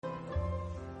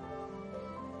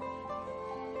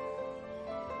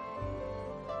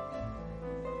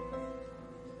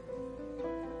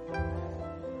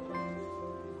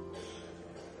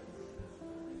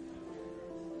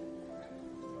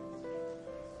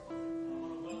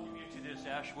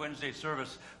Ash Wednesday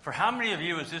service. For how many of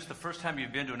you is this the first time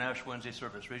you've been to an Ash Wednesday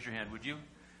service? Raise your hand, would you?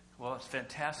 Well, it's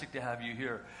fantastic to have you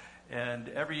here. And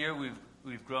every year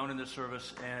we've grown in this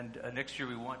service, and next year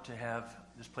we want to have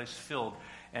this place filled.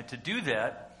 And to do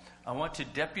that, I want to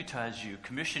deputize you,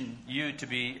 commission you to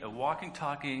be a walking,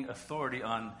 talking authority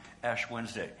on Ash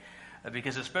Wednesday.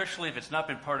 Because especially if it's not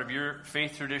been part of your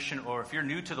faith tradition, or if you're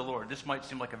new to the Lord, this might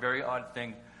seem like a very odd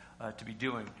thing to be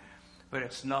doing. But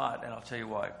it's not, and I'll tell you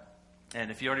why. And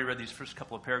if you already read these first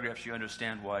couple of paragraphs, you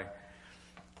understand why.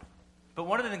 But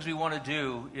one of the things we want to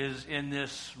do is, in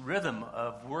this rhythm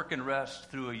of work and rest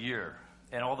through a year,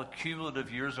 and all the cumulative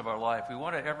years of our life, we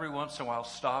want to every once in a while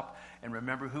stop and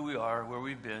remember who we are, where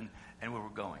we've been, and where we're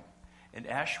going. And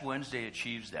Ash Wednesday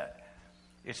achieves that.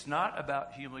 It's not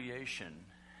about humiliation,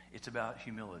 it's about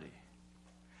humility.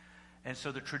 And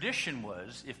so the tradition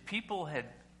was, if people had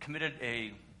committed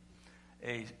a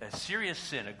serious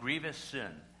sin, a grievous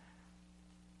sin,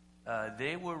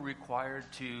 they were required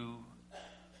to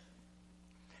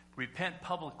repent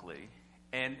publicly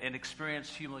and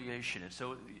experience humiliation. And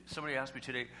so somebody asked me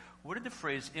today, where did the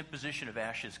phrase imposition of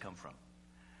ashes come from?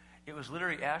 It was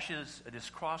literally ashes, this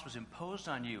cross was imposed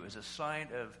on you as a sign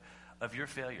of your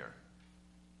failure.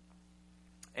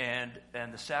 And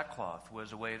the sackcloth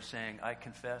was a way of saying, I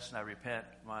confess and I repent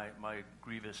my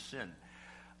grievous sin.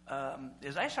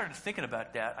 As I started thinking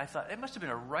about that, I thought it must have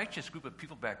been a righteous group of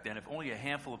people back then if only a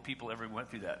handful of people ever went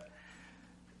through that.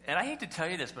 And I hate to tell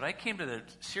you this, but I came to the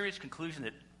serious conclusion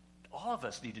that all of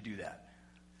us need to do that.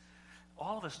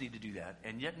 All of us need to do that,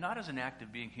 and yet not as an act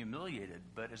of being humiliated,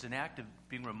 but as an act of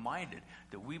being reminded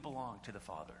that we belong to the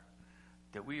Father,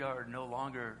 that we are no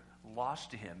longer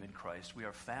lost to Him in Christ. We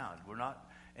are found. We're not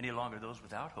any longer those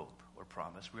without hope or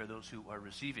promise. We are those who are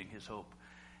receiving His hope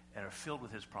and are filled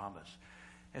with His promise.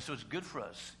 And so it's good for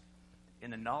us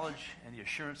in the knowledge and the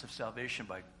assurance of salvation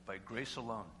by grace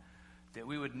alone, that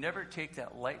we would never take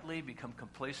that lightly, become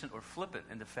complacent or flippant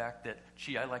in the fact that,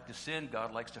 gee, I like to sin,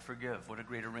 God likes to forgive. What a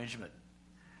great arrangement.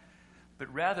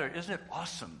 But rather, isn't it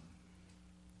awesome?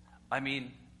 I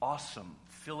mean, awesome,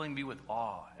 filling me with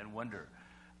awe and wonder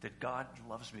that God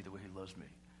loves me the way He loves me.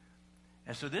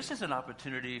 And so this is an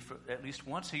opportunity for at least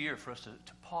once a year for us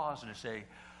to pause and to say,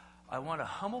 I want to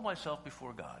humble myself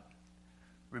before God,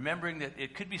 remembering that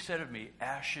it could be said of me,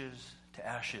 ashes to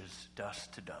ashes,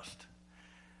 dust to dust.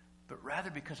 But rather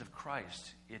because of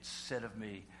Christ, it's said of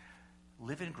me,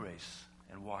 live in grace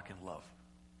and walk in love.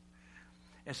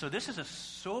 And so this is a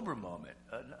sober moment,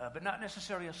 but not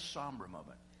necessarily a somber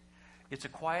moment. It's a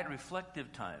quiet,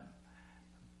 reflective time,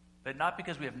 but not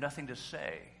because we have nothing to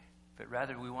say, but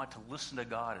rather we want to listen to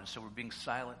God, and so we're being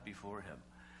silent before Him.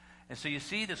 And so you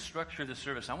see the structure of the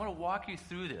service. I want to walk you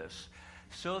through this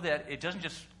so that it doesn't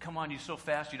just come on you so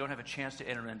fast you don't have a chance to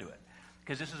enter into it.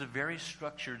 Because this is a very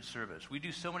structured service. We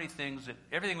do so many things that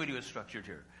everything we do is structured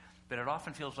here. But it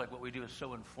often feels like what we do is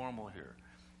so informal here.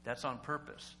 That's on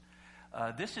purpose.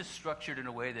 This is structured in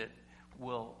a way that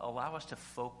will allow us to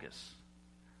focus.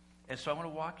 And so I want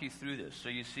to walk you through this. So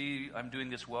you see I'm doing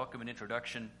this welcome and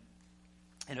introduction.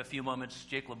 In a few moments,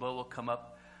 Jake LeBeau will come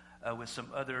up with some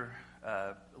other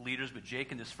leaders. But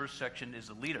Jake in this first section is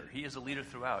the leader. He is the leader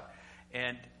throughout.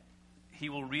 And he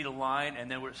will read a line,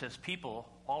 and then where it says people,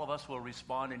 all of us will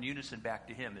respond in unison back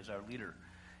to him as our leader.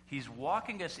 He's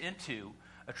walking us into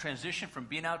a transition from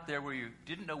being out there where you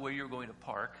didn't know where you were going to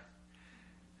park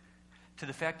to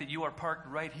the fact that you are parked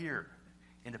right here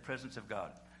in the presence of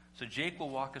God. So Jake will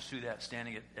walk us through that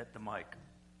standing at the mic.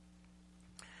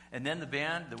 And then the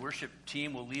band, the worship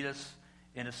team, will lead us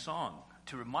in a song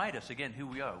to remind us again who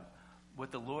we are,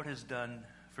 what the Lord has done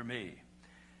for me.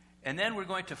 And then we're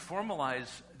going to formalize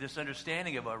this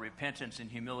understanding of our repentance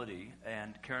and humility.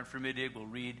 And Karen Fermidig will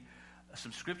read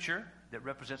some scripture that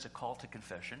represents a call to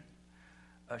confession.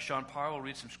 Sean Parr will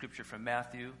read some scripture from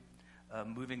Matthew,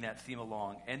 moving that theme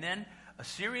along. And then a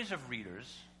series of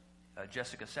readers,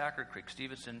 Jessica Sacker, Craig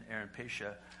Stevenson, Aaron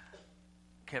Pesha,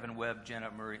 Kevin Webb,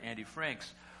 Janet Murray, Andy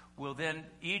Franks, will then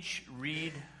each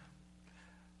read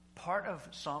part of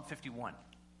Psalm 51.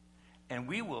 And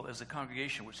we will, as a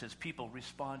congregation, which says people,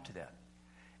 respond to that.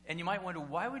 And you might wonder,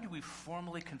 why would we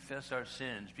formally confess our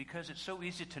sins? Because it's so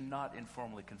easy to not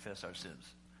informally confess our sins.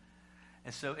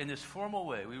 And so in this formal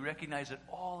way, we recognize that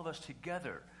all of us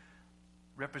together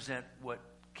represent what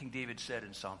King David said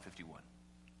in Psalm 51.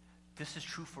 This is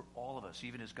true for all of us,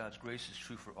 even as God's grace is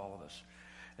true for all of us.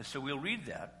 And so we'll read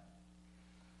that.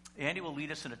 Andy will lead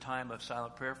us in a time of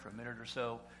silent prayer for a minute or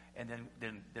so, and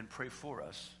then pray for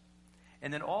us.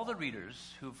 And then all the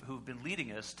readers who've been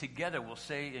leading us together will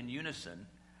say in unison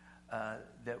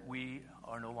that we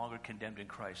are no longer condemned in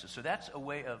Christ. So that's a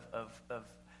way of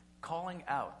calling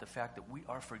out the fact that we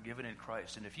are forgiven in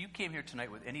Christ. And if you came here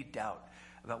tonight with any doubt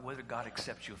about whether God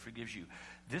accepts you or forgives you,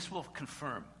 this will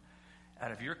confirm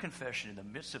out of your confession in the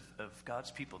midst of God's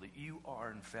people that you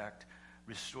are, in fact,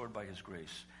 restored by his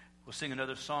grace. We'll sing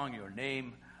another song, Your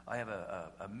Name. I have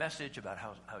a message about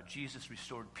how Jesus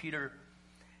restored Peter.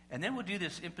 And then we'll do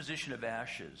this imposition of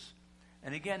ashes.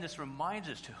 And again, this reminds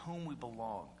us to whom we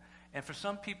belong. And for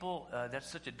some people, that's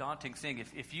such a daunting thing.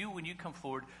 If you, when you come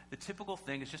forward, the typical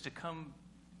thing is just to come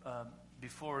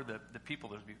before the people.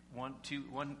 There's be 1,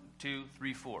 2,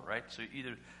 3, 4, right? So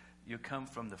either you come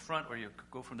from the front or you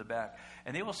go from the back.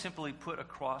 And they will simply put a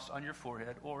cross on your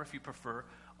forehead, or if you prefer,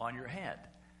 on your hand.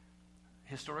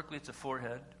 Historically, it's a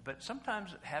forehead, but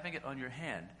sometimes having it on your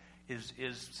hand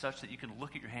is such that you can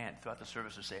look at your hand throughout the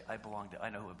service and say, I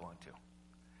know who I belong to.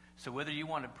 So whether you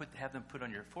want to have them put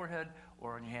on your forehead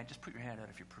or on your hand, just put your hand out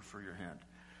if you prefer your hand.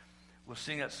 We'll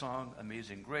sing that song,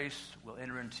 Amazing Grace. We'll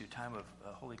enter into time of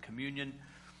Holy Communion.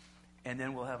 And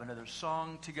then we'll have another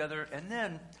song together. And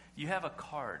then you have a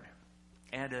card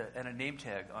and a name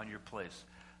tag on your place.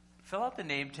 Fill out the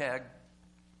name tag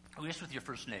just with your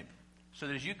first name, so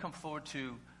that as you come forward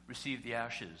to receive the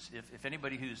ashes, if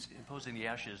anybody who's imposing the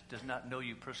ashes does not know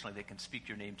you personally, they can speak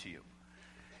your name to you.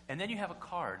 And then you have a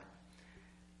card.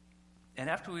 And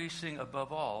after we sing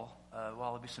Above All, while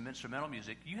there'll be some instrumental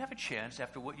music, you have a chance,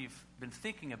 after what you've been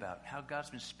thinking about, how God's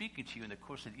been speaking to you in the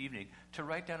course of the evening, to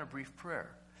write down a brief prayer.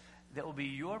 That will be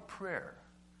your prayer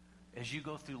as you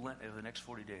go through Lent over the next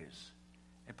 40 days.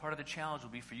 And part of the challenge will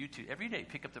be for you to, every day,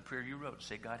 pick up the prayer you wrote and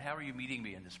say, God, how are you meeting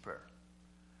me in this prayer?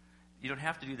 You don't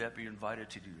have to do that, but you're invited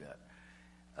to do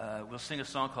that. We'll sing a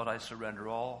song called I Surrender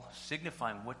All,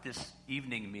 signifying what this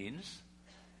evening means.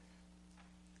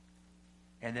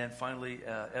 And then finally,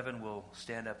 Evan will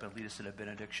stand up and lead us in a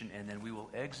benediction, and then we will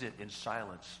exit in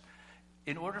silence.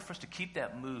 In order for us to keep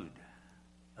that mood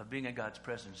of being in God's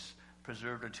presence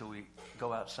preserved until we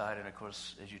go outside, and of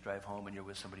course, as you drive home and you're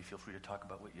with somebody, feel free to talk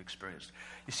about what you experienced.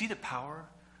 You see the power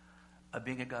of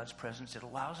being in God's presence? It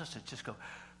allows us to just go,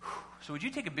 whew. So would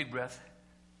you take a big breath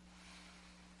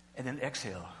and then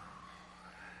exhale?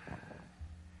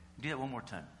 Do that one more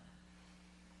time.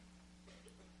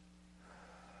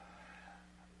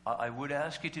 I would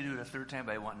ask you to do it a third time,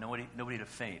 but I want nobody to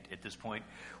faint at this point.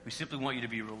 We simply want you to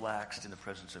be relaxed in the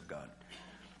presence of God.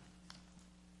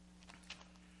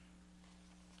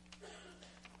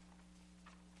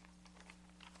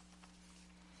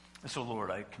 And so, Lord,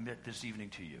 I commit this evening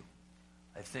to you.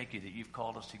 I thank you that you've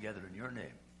called us together in your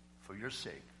name, for your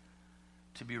sake,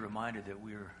 to be reminded that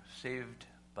we are saved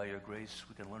by your grace.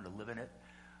 We can learn to live in it.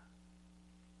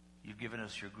 You've given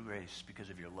us your grace because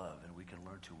of your love, and we can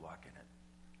learn to walk in it.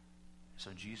 So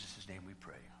in Jesus' name we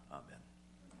pray. Amen.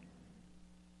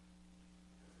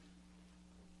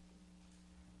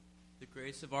 The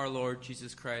grace of our Lord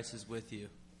Jesus Christ is with you.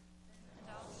 And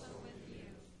also with you.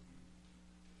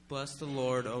 Bless the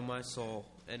Lord, O my soul,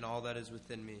 and all that is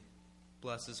within me.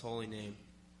 Bless his holy name.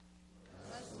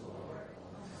 Bless the Lord,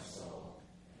 O my soul,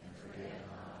 and forget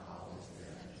not all his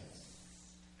benefits.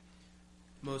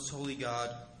 Most holy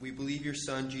God, we believe your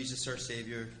Son, Jesus our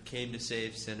Savior, came to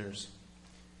save sinners.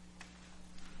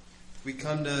 We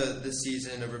come to this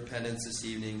season of repentance this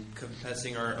evening,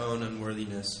 confessing our own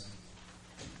unworthiness,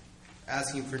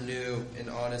 asking for new and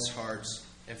honest hearts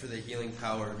and for the healing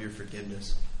power of your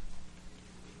forgiveness.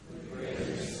 We pray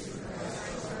this through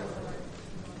Christ our Lord.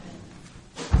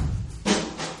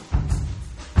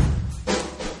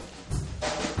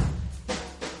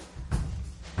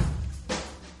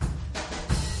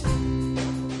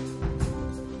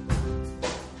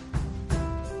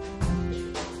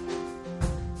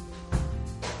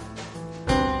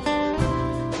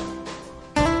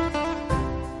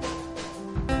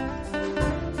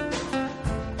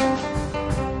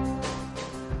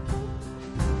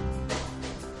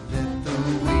 Let the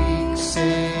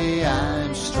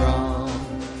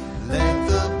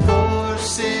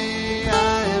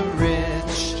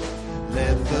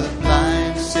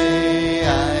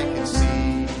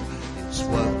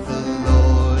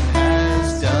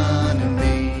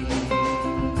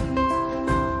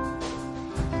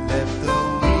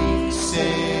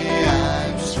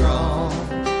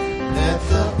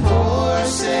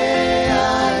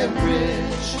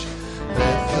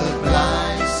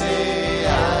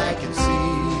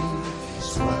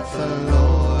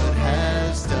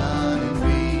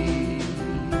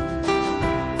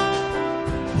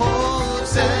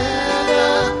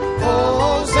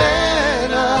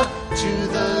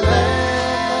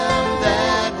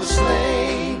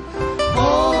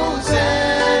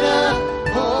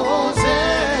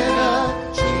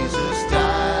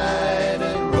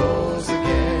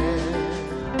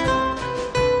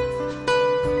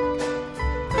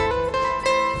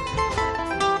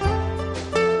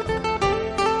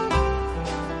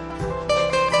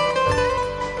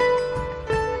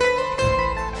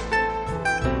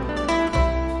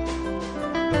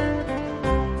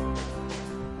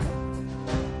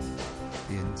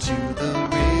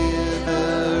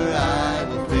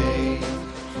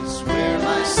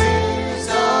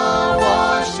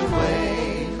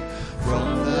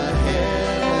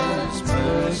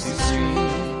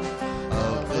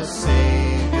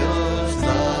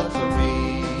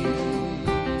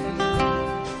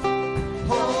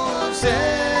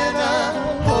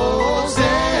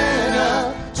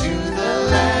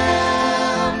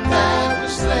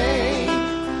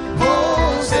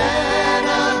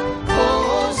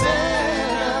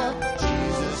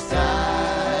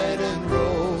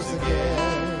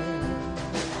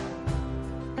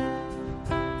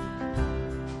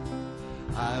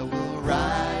will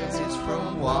rise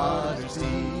from waters deep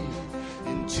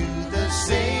into the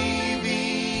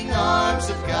saving arms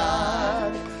of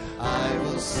God. I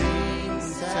will sing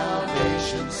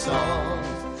salvation songs.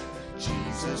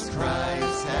 Jesus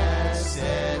Christ has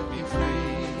set me free.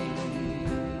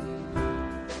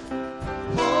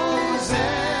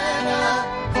 Hosanna,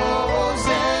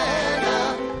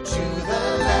 Hosanna to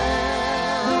the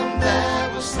Lamb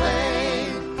that was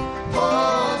slain.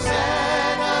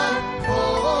 Hosanna,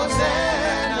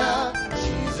 Hosanna,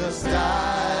 Jesus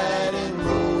died and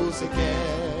rose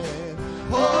again.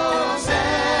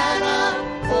 Hosanna,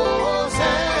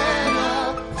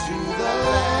 Hosanna to the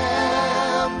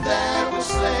Lamb that was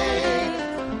slain.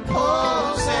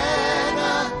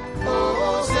 Hosanna,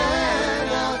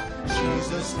 Hosanna,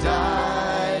 Jesus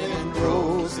died and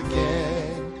rose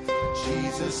again.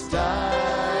 Jesus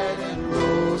died and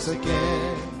rose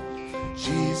again.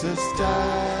 Jesus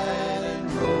died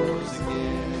and rose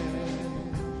again.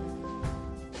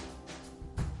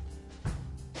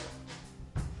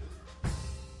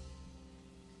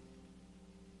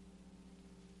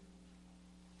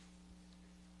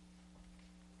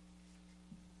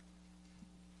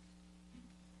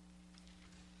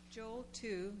 Joel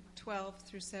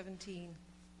 2:12-17.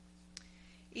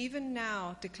 Even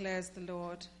now, declares the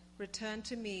Lord, return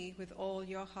to me with all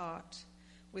your heart,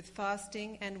 with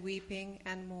fasting and weeping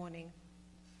and mourning.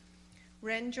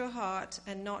 Rend your heart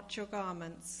and not your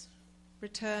garments.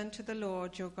 Return to the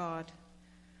Lord your God,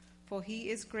 for he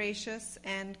is gracious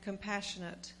and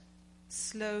compassionate,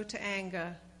 slow to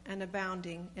anger and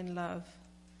abounding in love.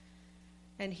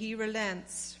 And he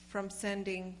relents from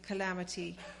sending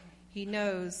calamity. He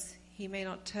knows he may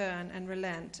not turn and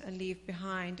relent and leave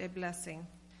behind a blessing,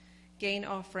 gain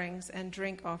offerings and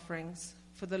drink offerings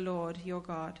for the Lord your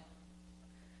God.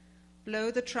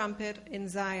 Blow the trumpet in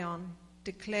Zion,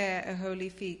 declare a holy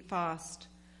fast,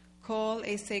 call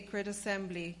a sacred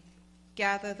assembly,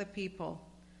 gather the people,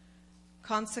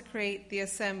 consecrate the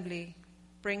assembly,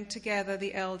 bring together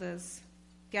the elders,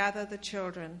 gather the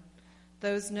children,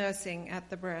 those nursing at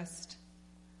the breast.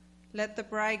 Let the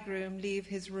bridegroom leave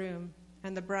his room,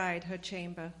 and the bride her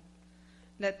chamber.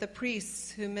 Let the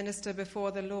priests who minister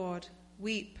before the Lord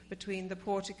weep between the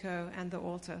portico and the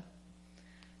altar.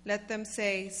 Let them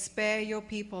say, spare your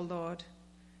people, Lord.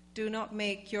 Do not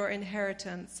make your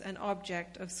inheritance an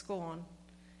object of scorn,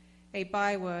 a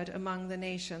byword among the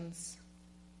nations.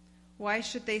 Why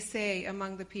should they say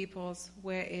among the peoples,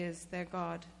 where is their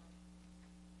God?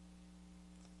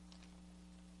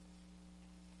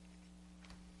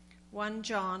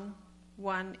 John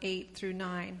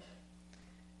 1:8-9.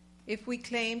 If we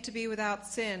claim to be without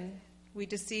sin, we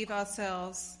deceive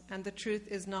ourselves, and the truth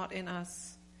is not in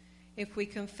us. If we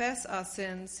confess our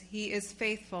sins, he is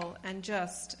faithful and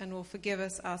just and will forgive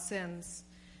us our sins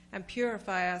and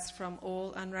purify us from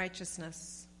all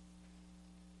unrighteousness.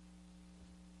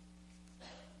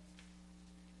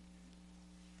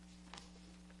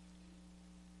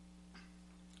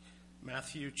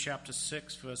 Matthew chapter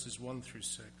 6, verses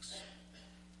 1-6.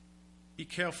 Be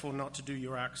careful not to do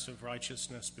your acts of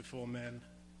righteousness before men,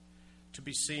 to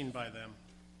be seen by them.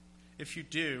 If you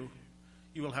do,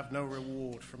 you will have no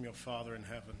reward from your Father in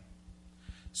heaven.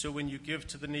 So when you give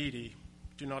to the needy,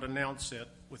 do not announce it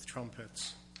with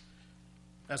trumpets,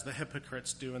 as the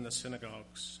hypocrites do in the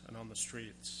synagogues and on the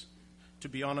streets, to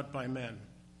be honored by men.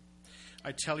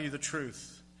 I tell you the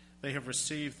truth, they have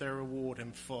received their reward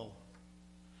in full.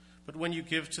 But when you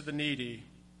give to the needy,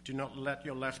 do not let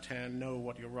your left hand know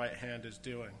what your right hand is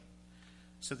doing,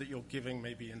 so that your giving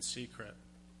may be in secret.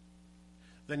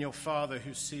 Then your Father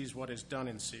who sees what is done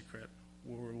in secret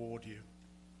will reward you.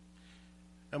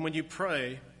 And when you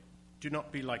pray, do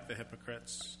not be like the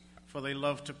hypocrites, for they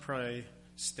love to pray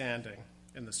standing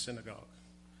in the synagogue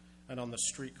and on the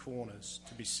street corners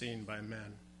to be seen by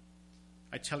men.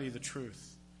 I tell you the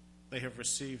truth, they have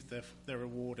received their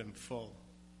reward in full.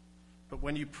 But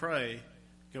when you pray,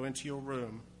 go into your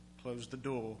room, close the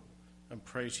door, and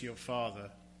pray to your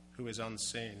Father who is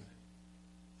unseen.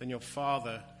 Then your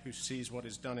Father who sees what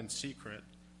is done in secret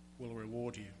will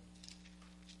reward you.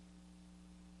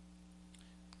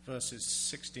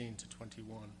 Verses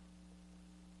 16-21.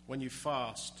 When you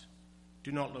fast,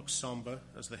 do not look somber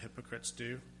as the hypocrites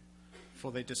do,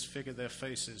 for they disfigure their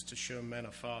faces to show men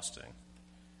are fasting.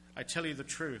 I tell you the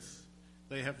truth,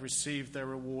 they have received their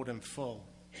reward in full.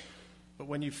 But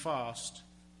when you fast,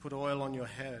 put oil on your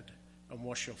head and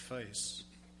wash your face,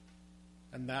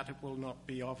 and that it will not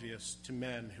be obvious to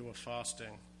men who are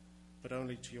fasting, but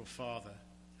only to your Father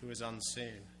who is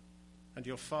unseen. And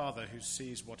your Father who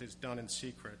sees what is done in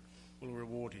secret will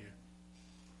reward you.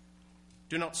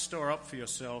 Do not store up for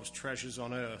yourselves treasures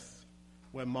on earth,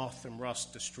 where moth and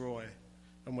rust destroy,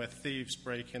 and where thieves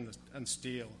break in and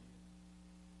steal.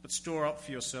 But store up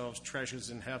for yourselves treasures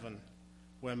in heaven,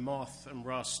 where moth and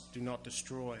rust do not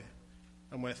destroy,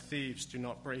 and where thieves do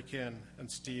not break in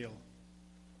and steal.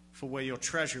 For where your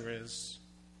treasure is,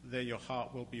 there your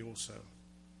heart will be also.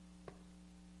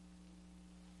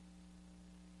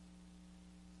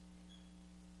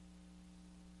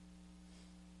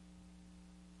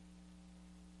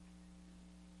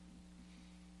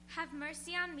 Have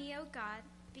mercy on me, O God,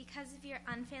 because of your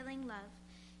unfailing love.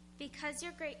 Because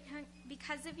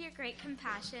of your great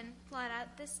compassion, blot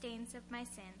out the stains of my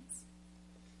sins.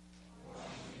 Wash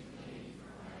me clean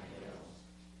from my guilt.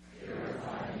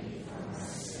 Purify me from my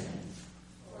sin.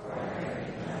 For I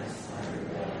recognize my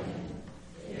rebellion.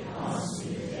 It haunts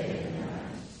me day and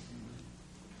night.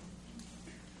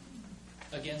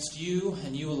 Against you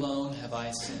and you alone have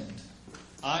I sinned.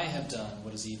 I have done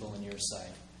what is evil in your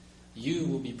sight. You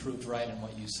will be proved right in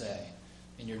what you say,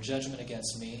 and your judgment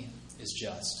against me is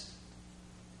just.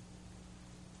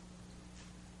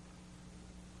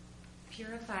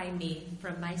 Purify me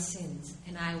from my sins,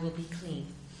 and I will be clean.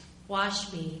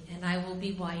 Wash me, and I will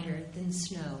be whiter than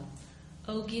snow.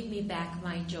 Oh, give me back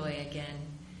my joy again.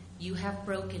 You have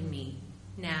broken me.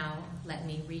 Now let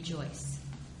me rejoice.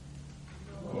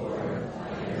 Lord, by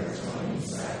your atoning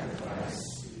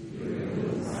sacrifice, you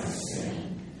remove my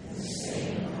sin and the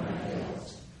stain of my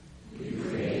guilt. You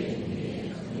create in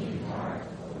me a clean heart,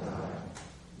 O God.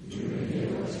 You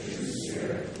renew a true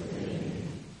spirit within me.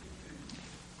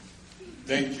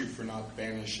 Thank you for not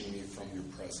banishing me from your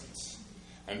presence,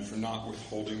 and for not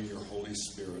withholding your Holy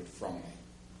Spirit from me.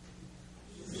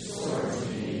 Restore to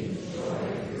me the joy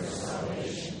of your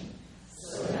salvation,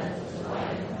 so that the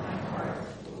delight of my heart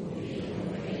will be in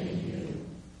obeying you.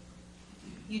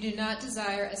 You do not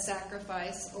desire a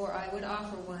sacrifice, or I would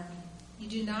offer one. You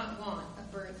do not want a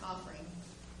burnt offering.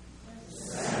 The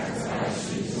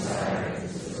sacrifice you desire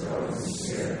is the broken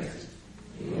spirit.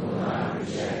 You will not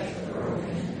reject the broken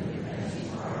and repenting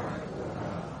heart, O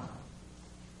God.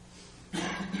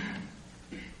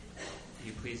 Will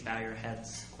you please bow your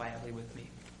heads quietly with me?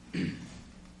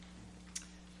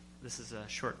 This is a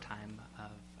short time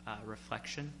of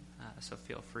reflection, so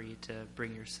feel free to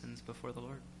bring your sins before the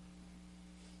Lord.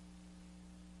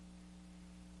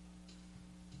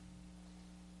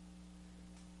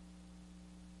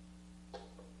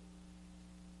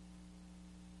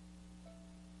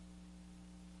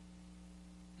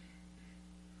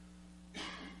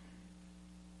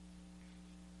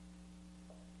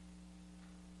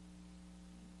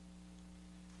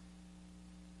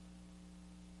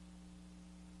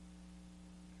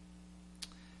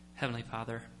 Heavenly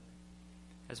Father,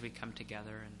 as we come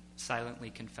together and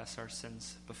silently confess our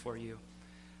sins before you,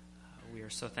 we are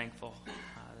so thankful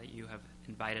that you have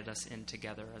invited us in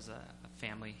together as a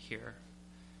family here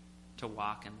to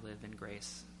walk and live in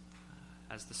grace.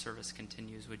 As the service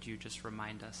continues, would you just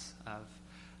remind us of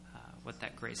what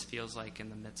that grace feels like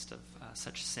in the midst of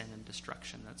such sin and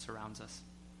destruction that surrounds us?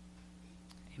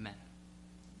 Amen.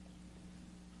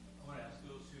 I want to ask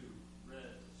those who read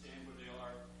to stand where they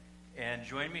are and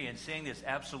join me in saying this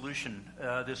absolution,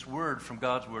 this word from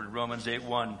God's word, Romans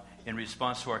 8:1, in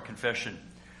response to our confession.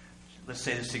 Let's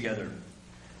say this together.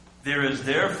 There is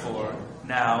therefore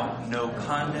now no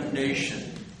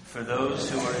condemnation for those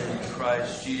who are in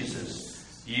Christ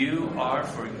Jesus. You are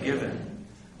forgiven,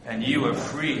 and you are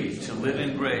free to live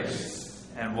in grace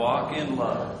and walk in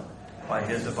love by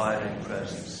his abiding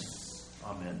presence.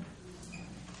 Amen.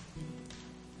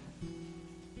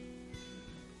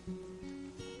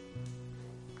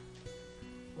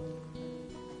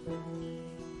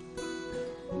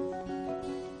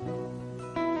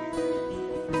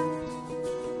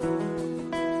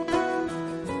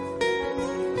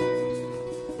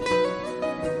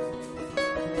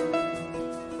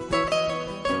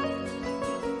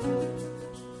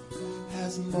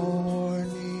 As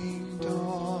morning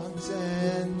dawns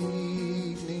and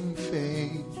evening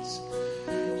fades,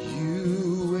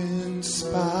 you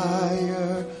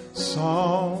inspire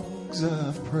songs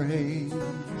of praise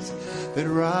that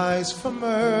rise from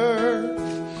earth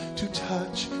to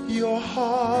touch your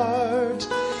heart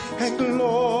and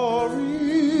glorify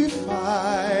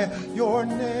your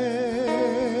name.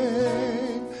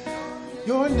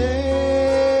 Your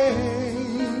name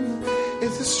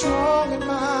is the strong and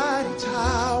mighty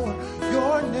tower.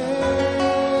 Your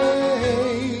name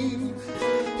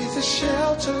is a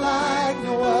shelter like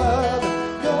no other.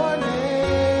 Your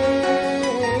name,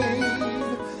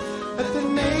 let the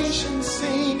nations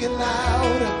sing it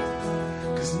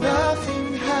louder, 'cause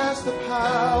nothing has the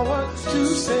power to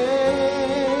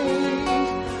save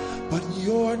but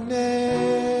your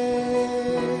name.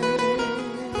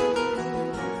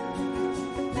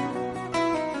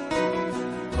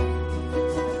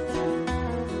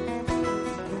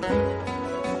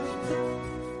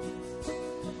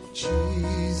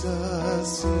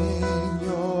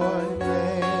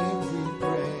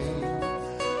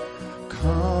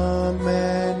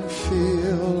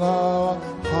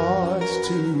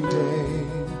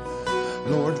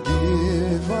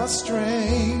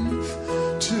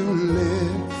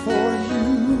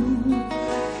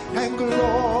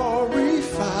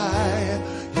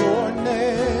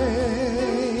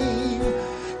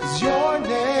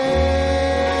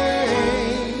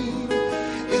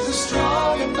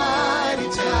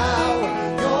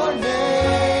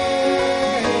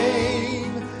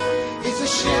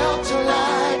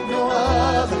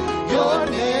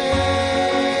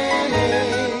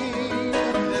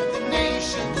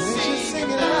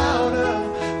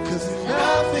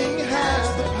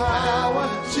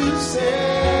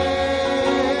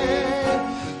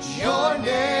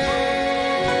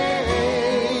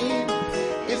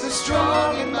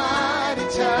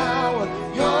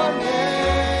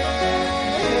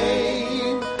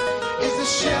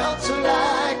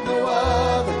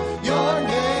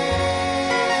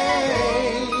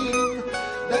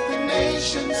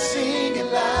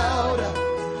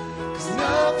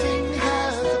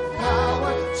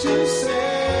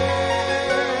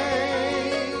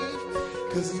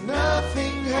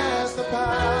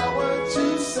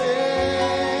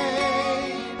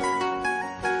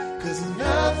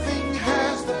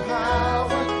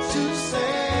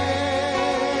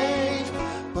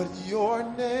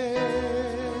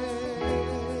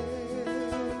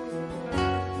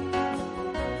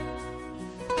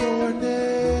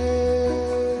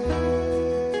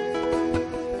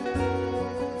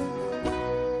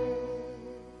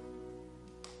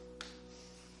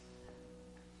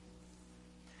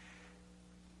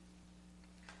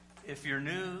 If you're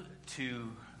new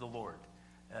to the Lord,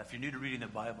 if you're new to reading the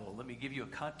Bible, let me give you a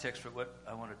context for what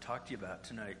I want to talk to you about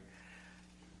tonight.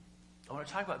 I want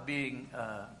to talk about being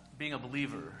a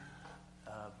believer,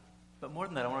 but more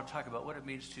than that, I want to talk about what it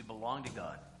means to belong to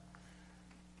God.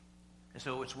 And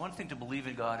so it's one thing to believe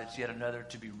in God, it's yet another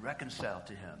to be reconciled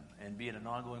to Him and be in an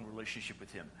ongoing relationship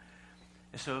with Him.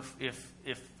 And so if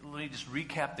let me just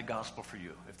recap the gospel for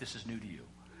you, if this is new to you,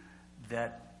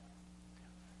 that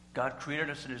God created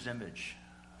us in His image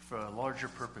for a larger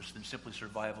purpose than simply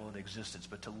survival and existence,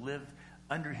 but to live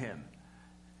under Him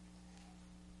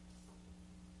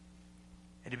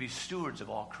and to be stewards of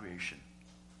all creation,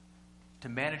 to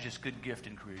manage His good gift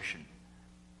in creation.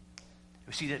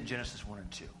 We see that in Genesis 1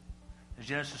 and 2. In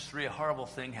Genesis 3, a horrible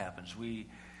thing happens. We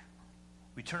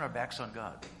turn our backs on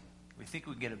God. We think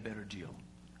we can get a better deal.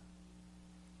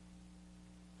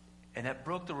 And that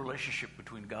broke the relationship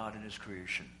between God and His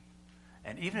creation.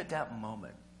 And even at that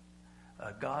moment,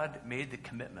 God made the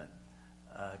commitment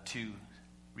to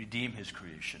redeem His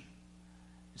creation.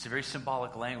 It's a very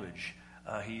symbolic language.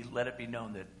 He let it be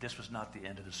known that this was not the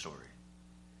end of the story.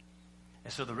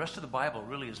 And so the rest of the Bible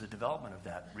really is the development of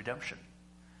that redemption.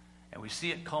 And we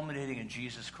see it culminating in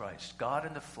Jesus Christ, God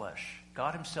in the flesh,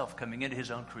 God Himself coming into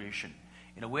His own creation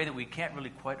in a way that we can't really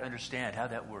quite understand how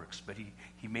that works, but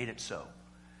He made it so.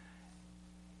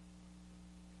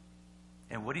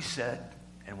 And what He said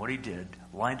and what He did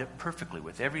lined up perfectly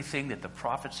with everything that the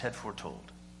prophets had foretold.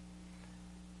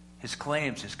 His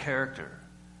claims, His character,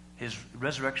 His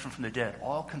resurrection from the dead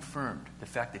all confirmed the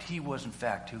fact that He was in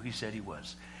fact who He said He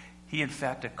was. He in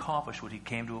fact accomplished what He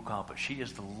came to accomplish. He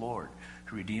is the Lord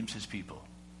who redeems His people.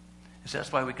 And so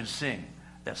that's why we can sing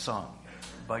that song,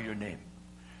 By Your Name.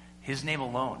 His name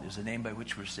alone is the name by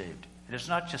which we're saved. And it's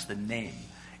not just the name,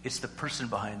 it's the person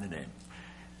behind the name.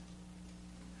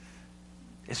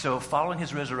 And so following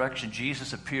His resurrection,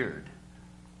 Jesus appeared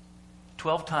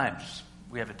 12 times.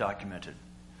 We have it documented.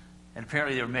 And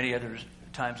apparently there were many other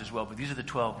times as well, but these are the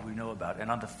 12 we know about.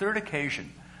 And on the third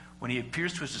occasion, when He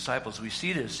appears to His disciples, we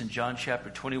see this in John chapter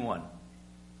 21. It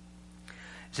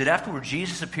said, afterward,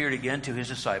 Jesus appeared again to His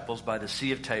disciples by the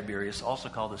Sea of Tiberias, also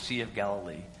called the Sea of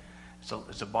Galilee. So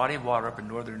it's a body of water up in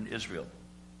northern Israel.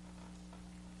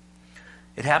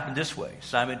 It happened this way.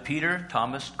 Simon Peter,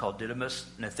 Thomas, called Didymus,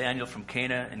 Nathanael from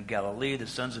Cana in Galilee, the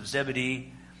sons of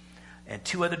Zebedee, and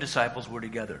 2 other disciples were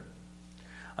together.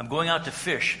 I'm going out to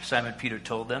fish, Simon Peter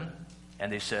told them,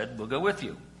 and they said, we'll go with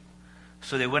you.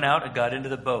 So they went out and got into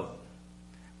the boat.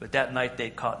 But that night they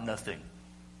caught nothing.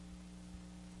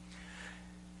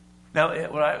 Now,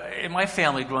 in my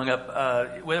family growing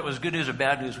up, whether it was good news or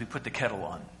bad news, we put the kettle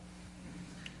on.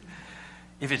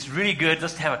 If it's really good,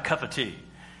 let's have a cup of tea.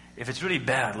 If it's really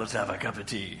bad, let's have a cup of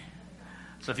tea.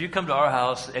 So if you come to our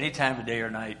house any time of day or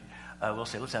night, we'll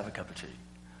say, let's have a cup of tea.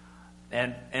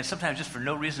 And sometimes just for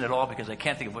no reason at all, because I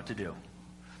can't think of what to do.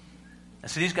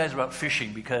 And so these guys are out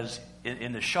fishing because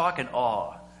in the shock and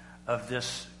awe of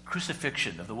this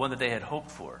crucifixion of the one that they had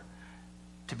hoped for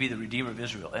to be the Redeemer of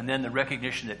Israel, and then the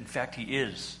recognition that in fact He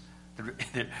is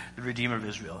the Redeemer of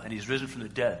Israel, and He's risen from the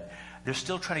dead, they're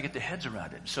still trying to get their heads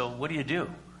around it. So what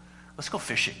do? Let's go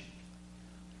fishing.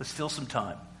 Let's fill some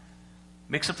time.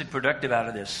 Make something productive out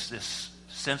of this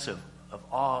sense of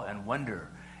awe and wonder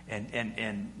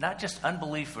and not just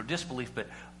unbelief or disbelief, but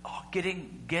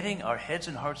getting our heads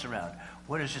and hearts around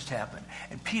what has just happened.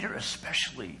 And Peter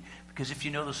especially, because if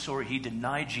you know the story, he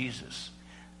denied Jesus.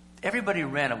 Everybody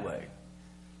ran away.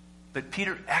 But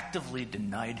Peter actively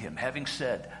denied Him, having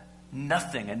said,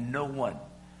 nothing and no one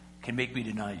can make me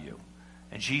deny you.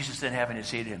 And Jesus then having to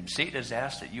say to him, Satan has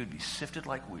asked that you would be sifted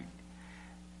like wheat,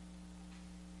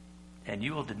 and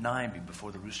you will deny me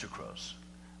before the rooster crows.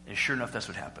 And sure enough, that's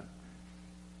what happened.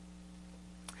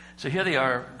 So here they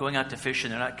are going out to fish,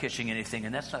 and they're not catching anything,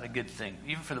 and that's not a good thing,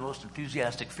 even for the most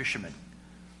enthusiastic fishermen.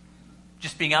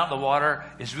 Just being out in the water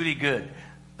is really good,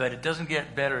 but it doesn't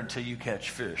get better until you catch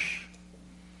fish.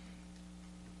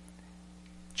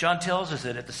 John tells us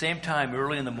that at the same time,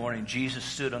 early in the morning, Jesus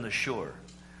stood on the shore.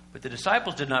 But the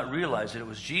disciples did not realize that it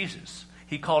was Jesus.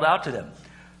 He called out to them.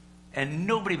 And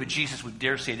nobody but Jesus would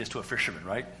dare say this to a fisherman,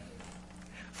 right?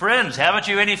 Friends, haven't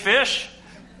you any fish?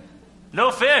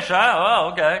 No fish, huh?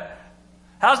 Oh, okay.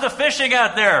 How's the fishing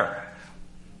out there?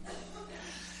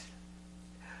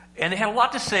 And they had a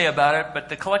lot to say about it, but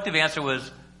the collective answer was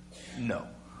no.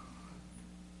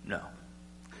 No.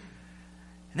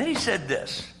 And then He said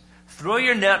this, throw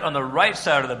your net on the right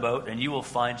side of the boat and you will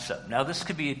find some. Now this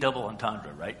could be a double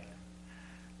entendre, right?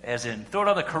 As in, throw it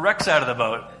on the correct side of the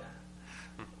boat.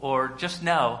 Or just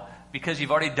now, because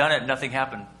you've already done it and nothing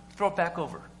happened, throw it back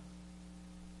over.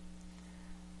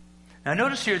 Now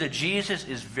notice here that Jesus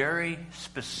is very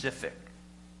specific.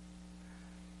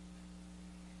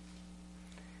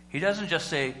 He doesn't just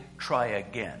say, try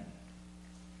again.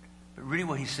 But really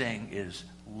what he's saying is,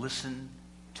 listen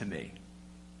to me.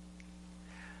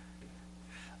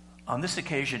 On this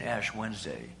occasion, Ash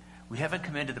Wednesday, we haven't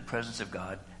come into the presence of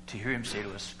God to hear him say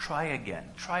to us, try again,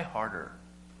 try harder.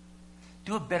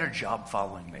 Do a better job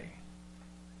following me.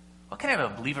 What kind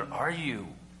of a believer are you?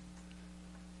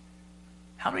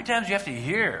 How many times do you have to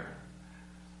hear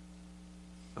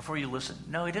before you listen?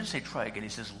 No, he didn't say try again. He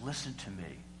says, listen to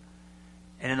me.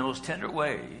 And in the most tender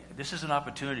way, this is an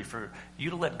opportunity for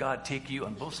you to let God take you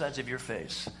on both sides of your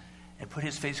face and put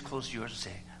his face close to yours and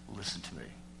say, listen to me.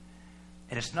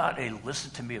 And it's not a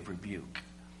listen to me of rebuke.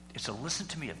 It's a listen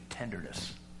to me of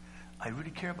tenderness. I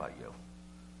really care about you.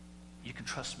 You can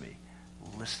trust me.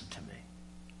 Listen to me.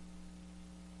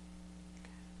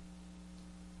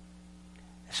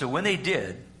 So when they did,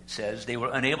 it says, they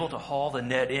were unable to haul the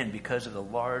net in because of the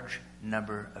large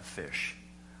number of fish.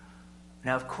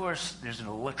 Now, of course, there's an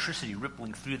electricity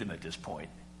rippling through them at this point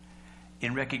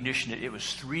in recognition that it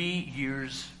was 3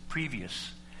 years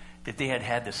previous that they had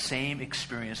had the same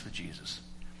experience with Jesus.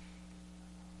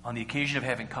 On the occasion of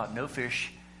having caught no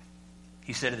fish,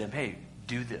 he said to them, hey,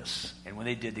 do this. And when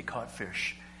they did, they caught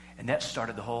fish. And that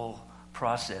started the whole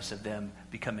process of them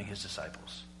becoming his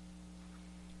disciples.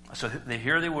 So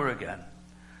here they were again.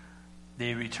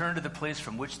 They returned to the place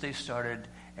from which they started,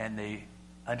 and they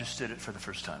understood it for the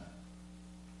first time.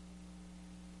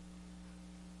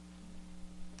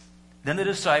 Then the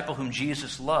disciple whom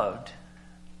Jesus loved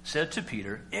said to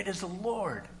Peter, it is the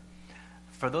Lord.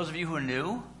 For those of you who are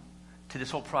new to this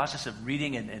whole process of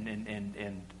reading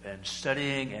and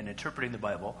studying and interpreting the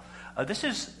Bible, this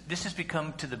has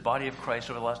become to the body of Christ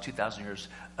over the last 2,000 years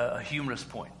a humorous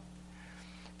point.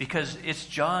 Because it's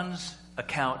John's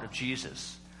account of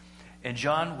Jesus. And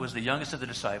John was the youngest of the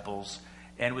disciples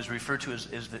and was referred to as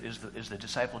the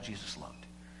disciple Jesus loved.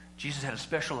 Jesus had a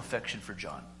special affection for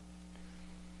John.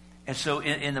 And so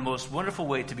in the most wonderful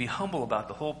way to be humble about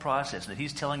the whole process, that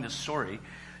he's telling this story,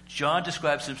 John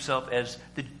describes himself as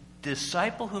the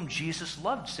disciple whom Jesus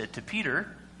loved, said to Peter.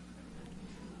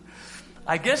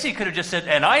 I guess he could have just said,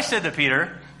 and I said to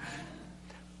Peter,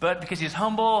 but because he's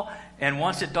humble and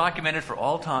wants it documented for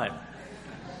all time.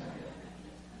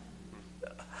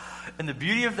 And the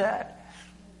beauty of that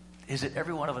is that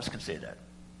every one of us can say that.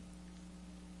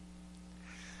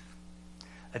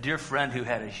 A dear friend who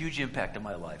had a huge impact on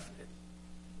my life,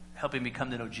 helping me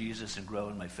come to know Jesus and grow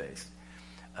in my faith,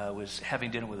 was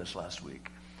having dinner with us last week.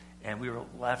 And we were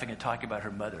laughing and talking about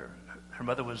her mother. Her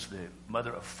mother was the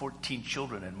mother of 14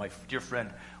 children, and my dear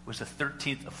friend was the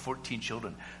 13th of 14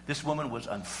 children. This woman was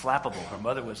unflappable. Her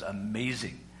mother was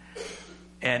amazing.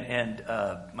 And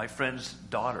my friend's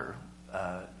daughter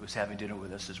was having dinner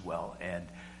with us as well. And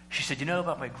she said, you know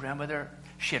about my grandmother?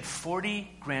 She had 40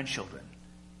 grandchildren.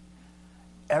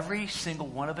 Every single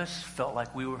one of us felt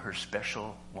like we were her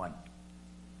special one.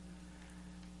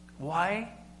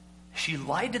 Why? She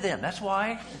lied to them. That's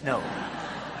why? No.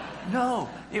 No.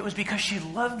 It was because she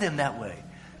loved them that way.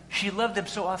 She loved them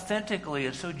so authentically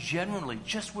and so genuinely,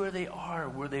 just where they are,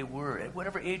 where they were, at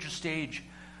whatever age or stage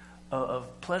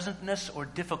of pleasantness or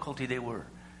difficulty they were.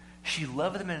 She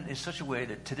loved them in such a way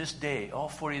that to this day, all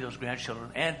 40 of those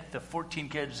grandchildren and the 14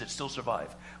 kids that still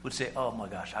survive would say, oh my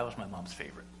gosh, I was my mom's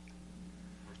favorite.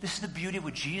 This is the beauty of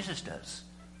what Jesus does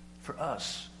for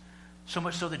us. So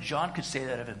much so that John could say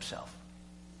that of himself.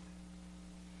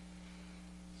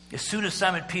 As soon as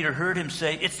Simon Peter heard him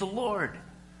say, it's the Lord,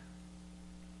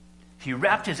 he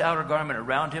wrapped his outer garment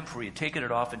around him, for he had taken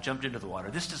it off, and jumped into the water.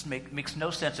 This just makes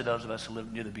no sense to those of us who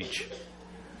live near the beach.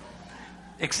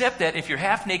 Except that if you're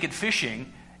half naked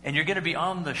fishing and you're going to be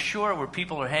on the shore where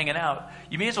people are hanging out,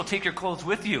 you may as well take your clothes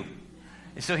with you.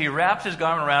 And so he wrapped his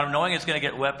garment around him, knowing it's going to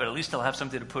get wet, but at least he'll have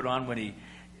something to put on when he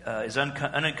is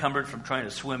unencumbered from trying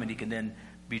to swim, and he can then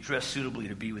be dressed suitably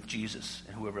to be with Jesus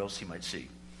and whoever else he might see.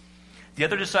 The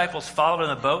other disciples followed in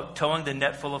the boat, towing the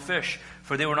net full of fish,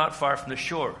 for they were not far from the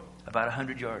shore, about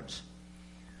 100 yards.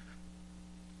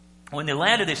 When they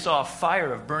landed, they saw a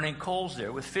fire of burning coals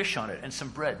there with fish on it and some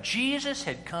bread. Jesus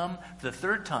had come for the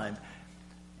third time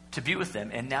to be with them,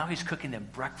 and now he's cooking them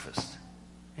breakfast.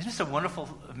 Isn't this a wonderful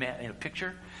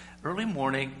picture? Early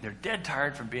morning, they're dead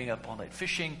tired from being up all night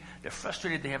fishing. They're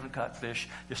frustrated they haven't caught fish.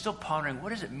 They're still pondering, what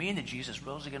does it mean that Jesus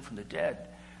rose again from the dead?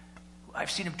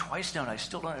 I've seen him twice now, and I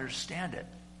still don't understand it.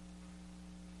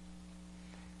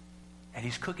 And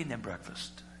he's cooking them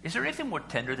breakfast. Is there anything more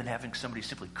tender than having somebody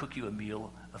simply cook you a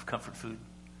meal of comfort food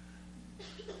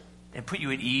and put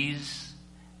you at ease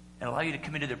and allow you to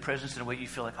come into their presence in a way you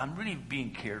feel like, I'm really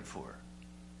being cared for?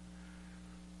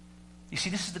 You see,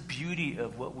 this is the beauty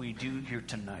of what we do here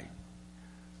tonight.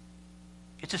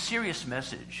 It's a serious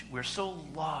message. We're so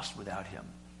lost without him.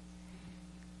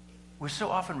 We're so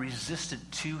often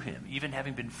resistant to him, even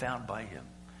having been found by him.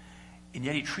 And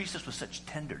yet he treats us with such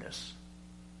tenderness.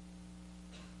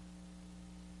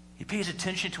 He pays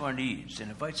attention to our needs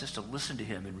and invites us to listen to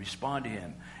him and respond to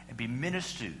him and be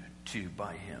ministered to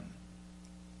by him.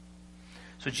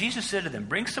 So Jesus said to them,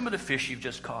 "Bring some of the fish you've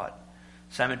just caught."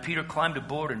 Simon Peter climbed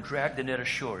aboard and dragged the net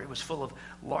ashore. It was full of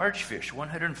large fish,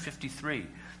 153.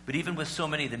 But even with so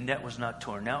many, the net was not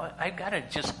torn. Now, I've got to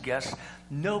just guess,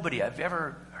 nobody I've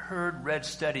ever heard, read,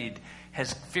 studied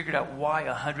has figured out why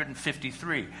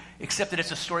 153, except that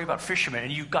it's a story about fishermen,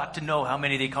 and you've got to know how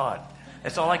many they caught.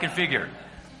 That's all I can figure.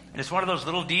 And it's one of those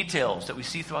little details that we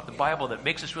see throughout the Bible that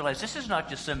makes us realize this is not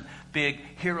just some big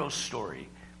hero story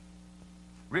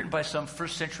written by some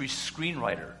first century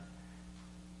screenwriter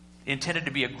intended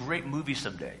to be a great movie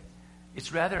someday.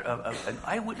 It's rather an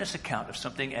eyewitness account of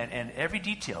something, and every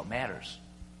detail matters,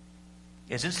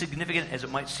 as insignificant as it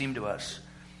might seem to us.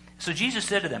 So Jesus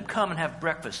said to them, "Come and have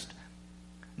breakfast."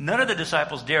 None of the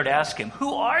disciples dared ask him,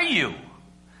 "Who are you?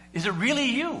 Is it really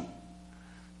you?"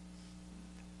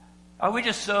 Are we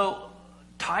just so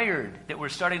tired that we're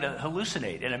starting to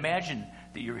hallucinate and imagine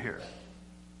that you're here?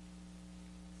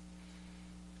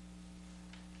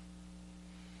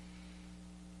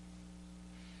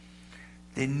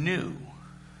 They knew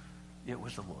it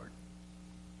was the Lord.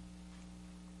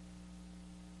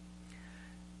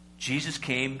 Jesus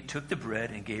came, took the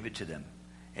bread, and gave it to them,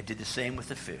 and did the same with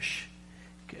the fish.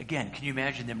 Again, can you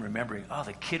imagine them remembering,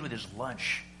 the kid with his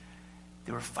lunch?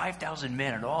 There were 5,000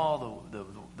 men and all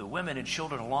the women and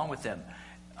children along with them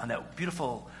on that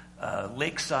beautiful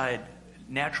lakeside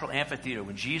natural amphitheater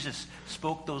when Jesus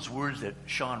spoke those words that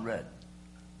Sean read.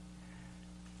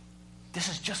 This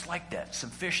is just like that. Some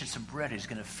fish and some bread. He's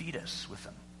going to feed us with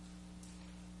them.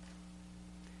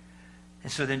 And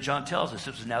so then John tells us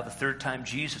this was now the third time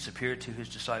Jesus appeared to his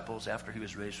disciples after he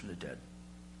was raised from the dead.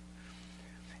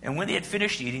 And when they had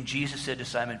finished eating, Jesus said to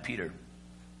Simon Peter,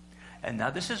 and now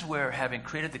this is where, having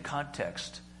created the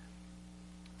context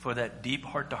for that deep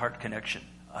heart-to-heart connection,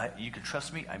 you can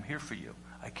trust me, I'm here for you,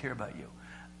 I care about you,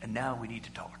 and now we need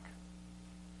to talk.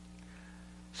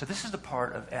 So this is the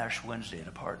part of Ash Wednesday and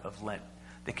a part of Lent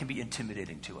that can be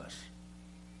intimidating to us.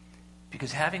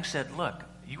 Because having said, look,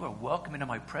 you are welcome into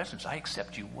my presence. I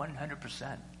accept you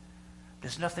 100%.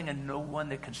 There's nothing and no one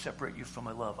that can separate you from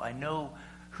my love. I know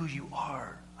who you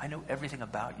are. I know everything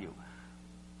about you.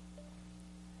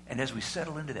 And as we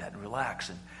settle into that and relax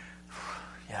and,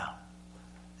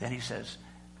 then he says,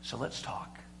 so let's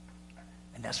talk.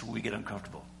 And that's where we get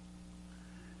uncomfortable.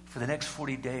 For the next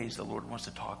 40 days, the Lord wants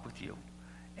to talk with you.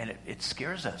 And it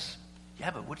scares us. Yeah,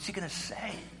 but what's he going to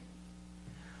say?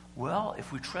 Well,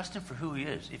 if we trust him for who he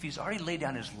is, if he's already laid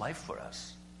down his life for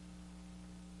us,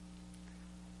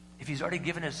 if he's already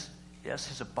given us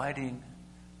his abiding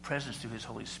presence through his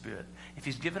Holy Spirit, if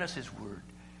he's given us his word,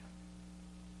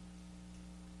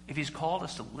 if he's called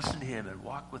us to listen to him and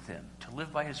walk with him, to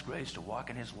live by his grace, to walk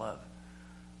in his love,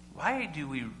 why do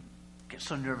we get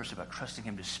so nervous about trusting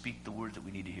him to speak the words that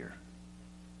we need to hear?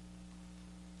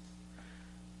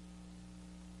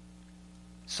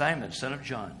 Simon, son of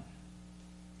John,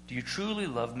 do you truly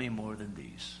love me more than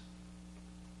these?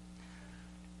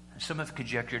 And some have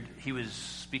conjectured he was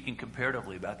speaking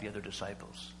comparatively about the other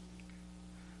disciples,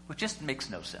 which just makes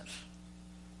no sense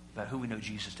about who we know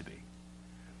Jesus to be.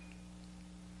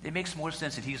 It makes more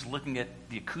sense that he's looking at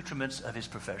the accoutrements of his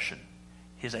profession,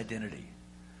 his identity,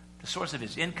 the source of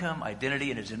his income,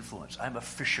 identity, and his influence. I'm a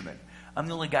fisherman. I'm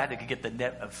the only guy that could get the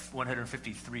net of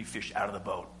 153 fish out of the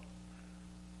boat.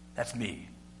 That's me.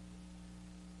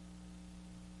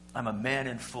 I'm a man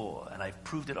in full, and I've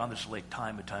proved it on this lake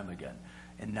time and time again.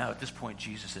 And now at this point,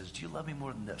 Jesus says, do you love me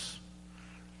more than this?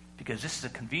 Because this is a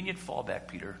convenient fallback,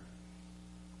 Peter.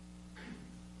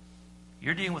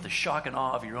 You're dealing with the shock and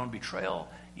awe of your own betrayal,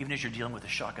 even as you're dealing with the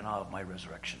shock and awe of my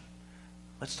resurrection.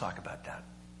 Let's talk about that.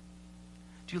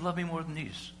 Do you love me more than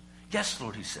these? Yes,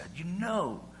 Lord, he said. You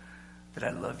know that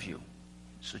I love you.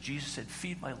 So Jesus said,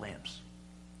 feed my lambs.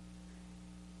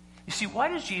 You see, why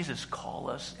does Jesus call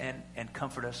us and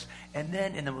comfort us, and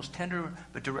then in the most tender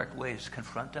but direct ways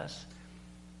confront us?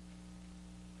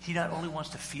 He not only wants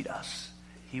to feed us,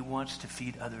 he wants to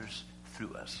feed others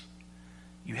through us.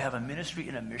 You have a ministry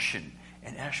and a mission,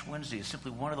 and Ash Wednesday is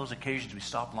simply one of those occasions we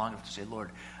stop long enough to say,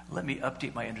 Lord, let me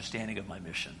update my understanding of my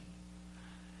mission.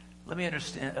 Let me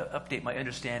update my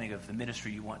understanding of the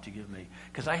ministry you want to give me,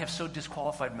 because I have so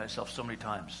disqualified myself so many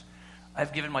times.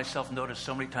 I've given myself notice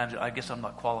so many times that I guess I'm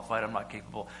not qualified, I'm not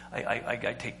capable.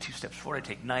 I take 2 steps forward, I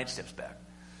take 9 steps back.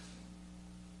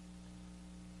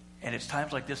 And it's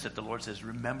times like this that the Lord says,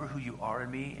 remember who you are in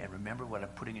me, and remember what I'm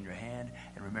putting in your hand,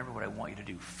 and remember what I want you to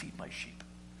do. Feed my sheep.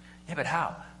 Yeah, but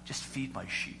how? Just feed my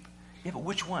sheep. Yeah, but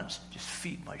which ones? Just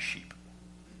feed my sheep.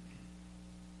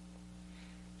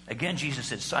 Again, Jesus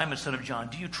said, Simon, son of John,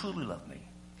 do you truly love me?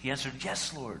 He answered,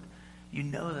 yes, Lord. You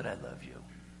know that I love you.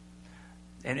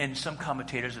 And some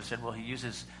commentators have said, well, he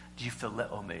uses, do you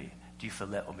phileo me? Do you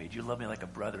phileo me? Do you love me like a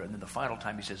brother? And then the final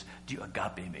time he says, do you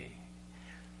agape me?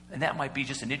 And that might be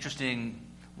just an interesting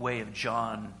way of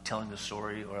John telling the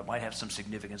story, or it might have some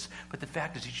significance. But the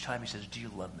fact is, each time he says, do you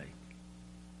love me?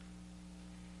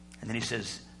 And then he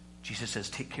says, Jesus says,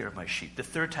 take care of my sheep. The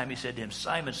third time he said to him,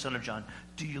 Simon, son of John,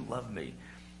 do you love me?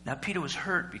 Now Peter was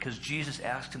hurt because Jesus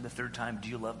asked him the third time, do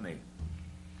you love me?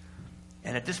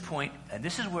 And at this point, and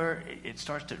this is where it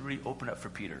starts to really open up for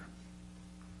Peter.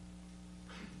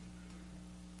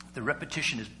 The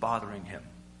repetition is bothering him.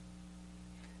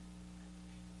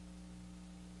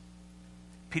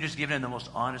 Peter's given him the most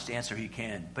honest answer he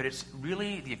can, but it's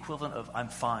really the equivalent of, I'm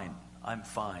fine, I'm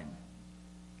fine.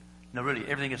 No, really,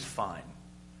 everything is fine.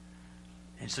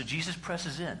 And so Jesus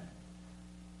presses in.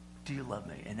 Do you love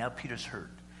me? And now Peter's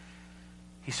hurt.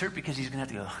 He's hurt because he's going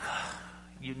to have to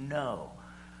go, you know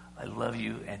I love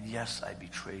you, and yes, I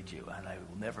betrayed you, and I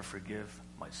will never forgive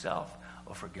myself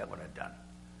or forget what I've done.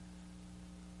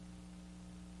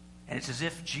 And it's as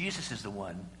if Jesus is the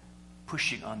one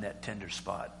pushing on that tender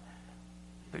spot.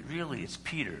 But really, it's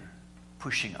Peter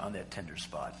pushing on that tender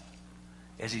spot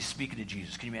as he's speaking to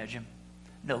Jesus. Can you imagine?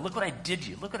 No, look what I did to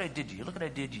you. Look what I did to you. Look what I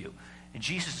did to you. And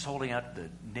Jesus is holding out the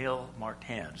nail-marked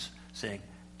hands, saying,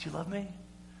 do you love me?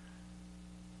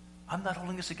 I'm not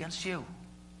holding this against you.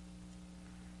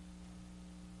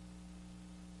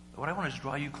 What I want is to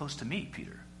draw you close to me,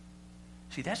 Peter.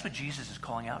 See, that's what Jesus is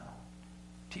calling out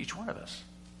to each one of us.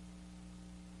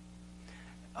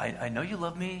 I know you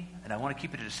love me, and I want to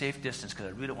keep it at a safe distance because I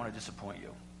really don't want to disappoint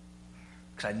you.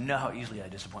 Because I know how easily I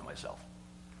disappoint myself.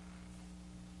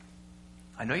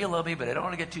 I know you love me, but I don't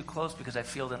want to get too close because I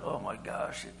feel that, oh my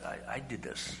gosh, I did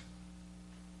this.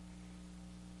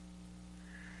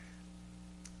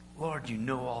 Lord, you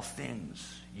know all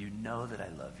things. You know that I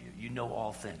love you. You know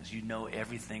all things. You know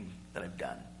everything that I've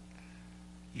done.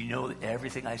 You know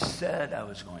everything I said I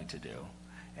was going to do.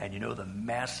 And you know the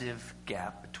massive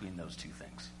gap between those two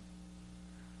things.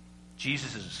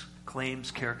 Jesus' claims,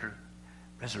 character,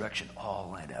 resurrection all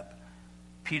line up.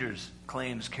 Peter's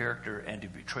claims, character, and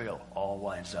betrayal all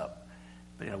lines up,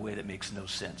 but in a way that makes no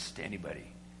sense to anybody.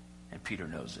 And Peter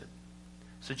knows it.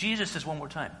 So Jesus says one more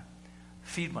time,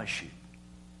 feed my sheep.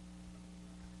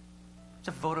 It's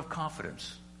a vote of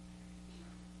confidence.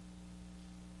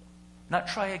 Not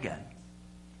try again,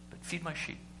 but feed my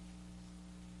sheep.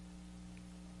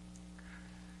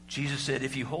 Jesus said,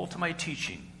 if you hold to my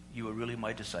teaching, you are really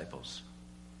my disciples.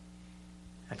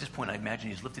 At this point, I imagine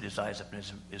he's lifted his eyes up and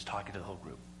is talking to the whole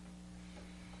group.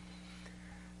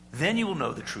 Then you will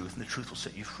know the truth, and the truth will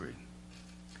set you free.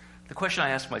 The question I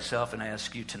ask myself and I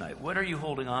ask you tonight, what are you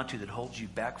holding on to that holds you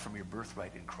back from your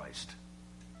birthright in Christ?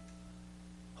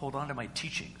 Hold on to my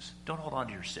teachings. Don't hold on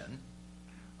to your sin.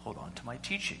 Hold on to my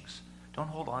teachings. Don't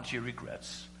hold on to your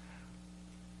regrets.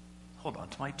 Hold on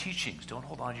to my teachings. Don't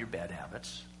hold on to your bad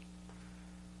habits.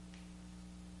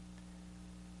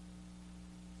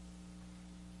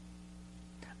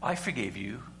 I forgave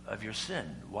you of your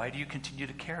sin. Why do you continue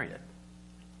to carry it?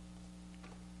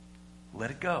 Let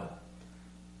it go.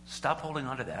 Stop holding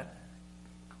on to that.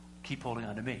 Keep holding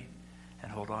on to me.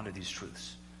 And hold on to these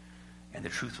truths. And the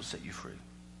truth will set you free.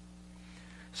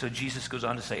 So Jesus goes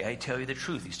on to say, I tell you the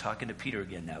truth. He's talking to Peter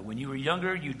again now. When you were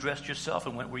younger, you dressed yourself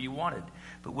and went where you wanted.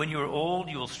 But when you are old,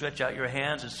 you will stretch out your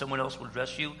hands and someone else will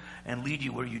dress you and lead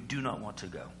you where you do not want to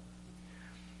go.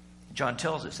 John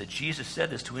tells us that Jesus said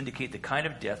this to indicate the kind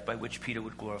of death by which Peter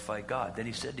would glorify God. Then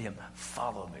he said to him,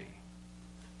 follow me.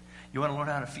 You want to learn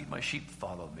how to feed my sheep?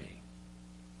 Follow me.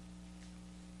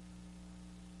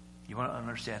 You want to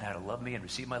understand how to love me and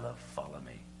receive my love? Follow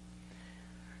me.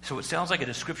 So it sounds like a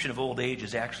description of old age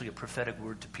is actually a prophetic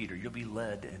word to Peter. You'll be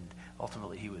led, and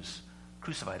ultimately he was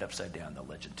crucified upside down, the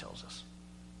legend tells us.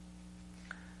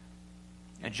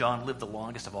 And John lived the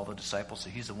longest of all the disciples, so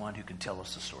he's the one who can tell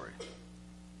us the story.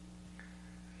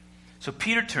 So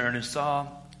Peter turned and saw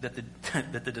that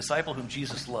the disciple whom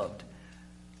Jesus loved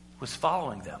was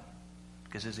following them.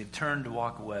 Because as they turned to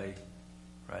walk away,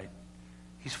 right,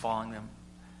 he's following them.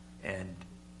 And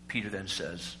Peter then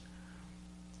says,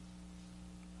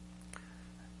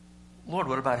 Lord,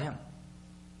 what about him?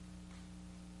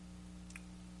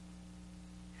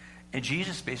 And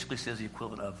Jesus basically says the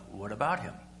equivalent of, what about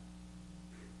him?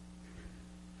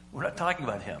 We're not talking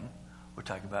about him. We're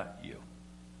talking about you.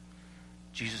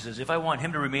 Jesus says, if I want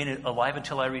him to remain alive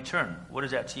until I return, what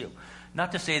is that to you?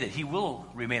 Not to say that he will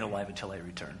remain alive until I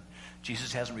return.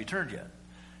 Jesus hasn't returned yet.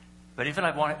 But if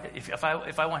I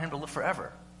want him to live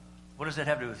forever, what does that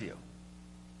have to do with you?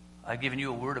 I've given you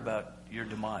a word about your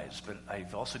demise, but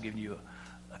I've also given you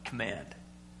a command,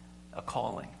 a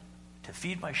calling to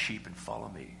feed my sheep and follow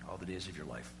me all the days of your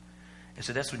life. And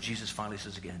so that's when Jesus finally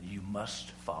says again, you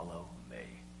must follow me.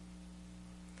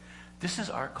 This is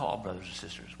our call, brothers and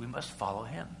sisters. We must follow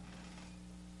him.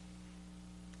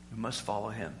 We must follow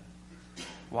him.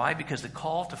 Why? Because the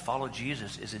call to follow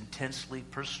Jesus is intensely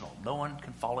personal. No one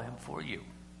can follow him for you.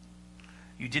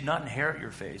 You did not inherit your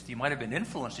faith. You might have been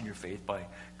influenced in your faith by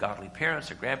godly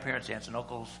parents or grandparents, aunts and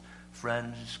uncles,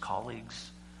 friends, colleagues.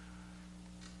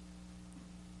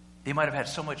 They might have had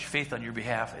so much faith on your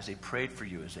behalf as they prayed for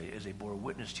you, as they bore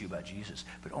witness to you about Jesus.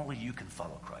 But only you can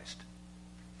follow Christ.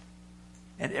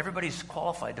 And everybody's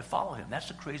qualified to follow him. That's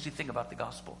the crazy thing about the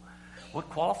gospel. What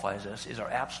qualifies us is our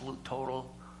absolute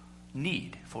total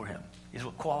need for him, is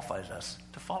what qualifies us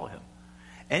to follow him.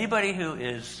 Anybody who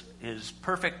is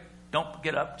perfect, don't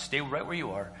get up, stay right where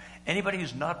you are. Anybody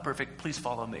who's not perfect, please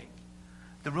follow me.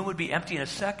 The room would be empty in a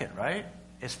second, right?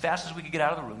 As fast as we could get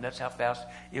out of the room, that's how fast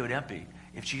it would empty.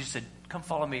 If Jesus said, come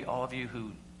follow me, all of you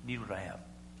who need what I have.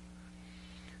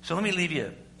 So let me leave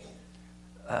you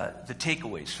the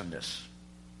takeaways from this.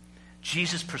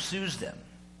 Jesus pursues them.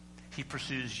 He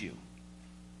pursues you.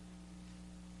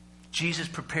 Jesus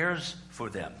prepares for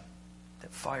them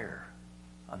that fire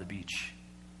on the beach.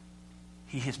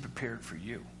 He has prepared for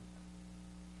you.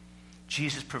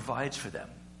 Jesus provides for them.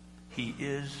 He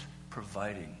is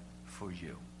providing for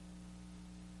you.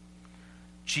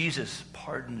 Jesus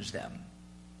pardons them.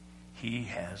 He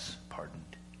has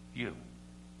pardoned you.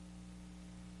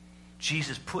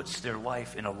 Jesus puts their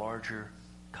life in a larger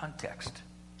context.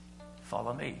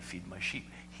 Follow me, feed my sheep.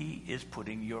 He is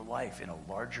putting your life in a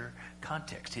larger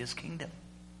context, his kingdom.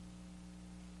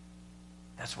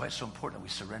 That's why it's so important that we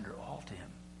surrender all to him.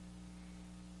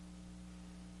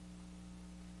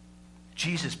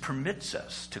 Jesus permits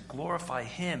us to glorify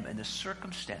him in the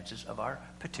circumstances of our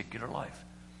particular life.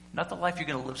 Not the life you're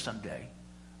going to live someday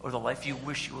or the life you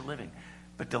wish you were living,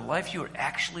 but the life you are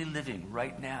actually living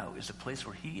right now is a place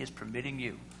where he is permitting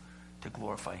you to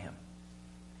glorify him,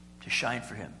 to shine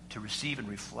for him, to receive and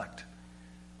reflect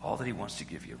all that he wants to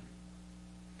give you.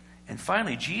 And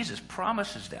finally, Jesus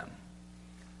promises them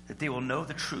that they will know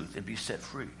the truth and be set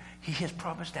free. He has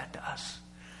promised that to us.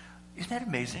 Isn't that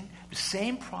amazing? The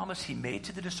same promise he made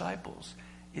to the disciples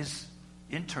is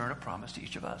in turn a promise to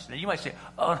each of us. Now you might say,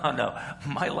 oh, no,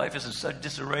 my life is in such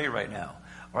disarray right now,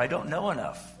 or I don't know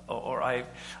enough, or I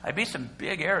made some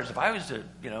big errors. If I was to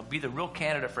be the real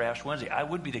candidate for Ash Wednesday, I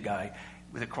would be the guy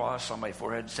with a cross on my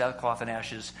forehead, sackcloth and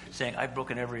ashes, saying, I've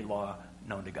broken every law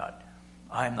known to God.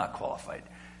 I am not qualified.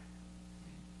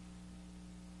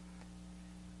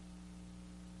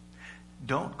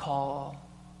 Don't call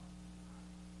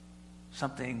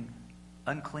something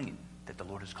unclean that the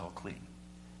Lord has called clean.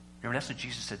 Remember, that's what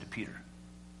Jesus said to Peter.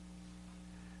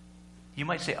 You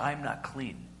might say, I'm not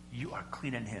clean. You are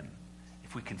clean in him.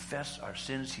 If we confess our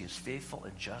sins, he is faithful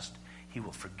and just. He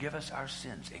will forgive us our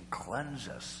sins and cleanse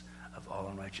us of all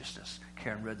unrighteousness.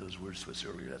 Karen read those words to us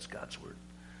earlier. That's God's word.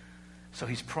 So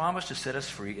he's promised to set us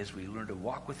free as we learn to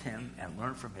walk with him and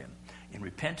learn from him. In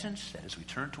repentance, that is, we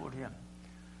turn toward him.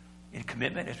 In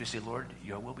commitment, as we say, Lord,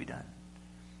 your will be done.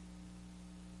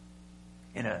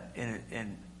 In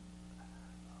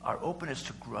our openness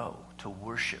to grow, to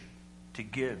worship, to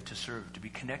give, to serve, to be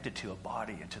connected to a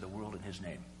body and to the world in his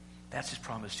name. That's his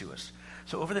promise to us.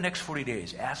 So over the next 40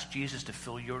 days, ask Jesus to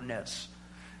fill your nets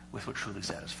with what truly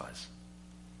satisfies.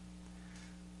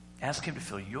 Ask him to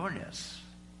fill your nets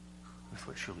with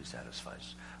what truly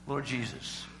satisfies. Lord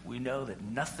Jesus, we know that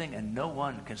nothing and no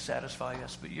one can satisfy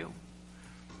us but you.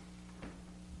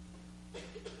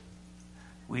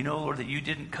 We know, Lord, that you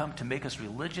didn't come to make us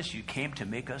religious. You came to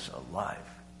make us alive.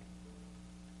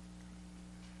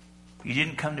 You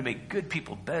didn't come to make good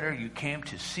people better. You came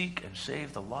to seek and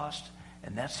save the lost.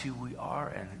 And that's who we are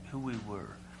and who we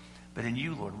were. But in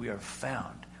you, Lord, we are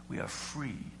found. We are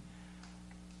free.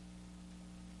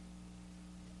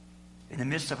 In the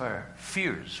midst of our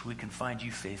fears, we can find you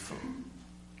faithful.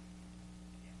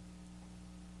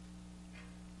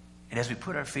 And as we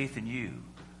put our faith in you,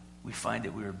 we find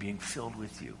that we are being filled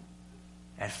with you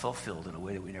and fulfilled in a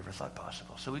way that we never thought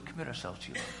possible. So we commit ourselves to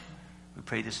you, Lord. We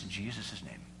pray this in Jesus'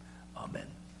 name. Amen.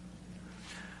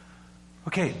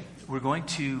 Okay, we're going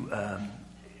to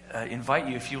invite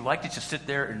you, if you like to just sit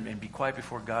there and be quiet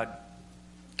before God,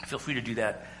 feel free to do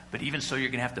that. But even so, you're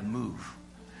going to have to move,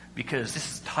 because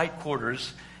this is tight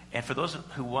quarters, And for those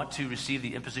who want to receive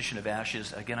the imposition of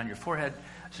ashes, again on your forehead,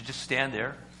 so just stand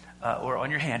there, or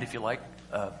on your hand if you like.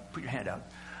 Put your hand out.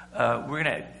 We're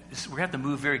gonna have to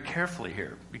move very carefully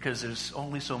here because there's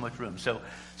only so much room. So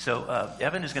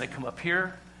Evan is going to come up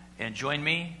here and join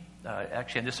me.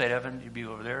 Actually, on this side, Evan, you'd be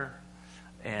over there,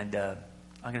 and I'm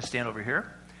going to stand over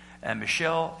here. And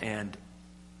Michelle and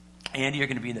Andy are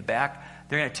going to be in the back.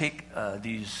 They're going to take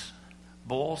these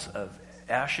bowls of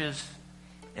ashes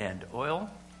and oil.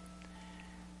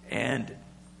 And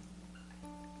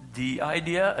the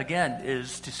idea, again,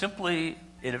 is to simply,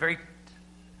 in a very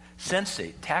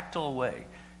sensate, tactile way,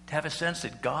 to have a sense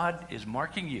that God is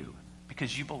marking you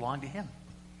because you belong to Him.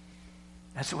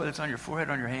 That's whether it's on your forehead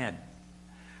or on your hand.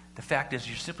 The fact is,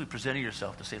 you're simply presenting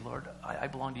yourself to say, Lord, I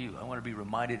belong to you. I want to be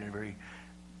reminded in a very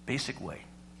basic way,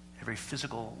 a very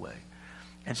physical way.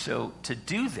 And so to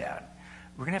do that,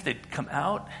 we're going to have to come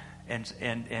out and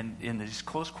in these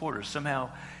close quarters, somehow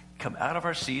come out of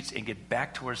our seats and get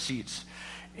back to our seats.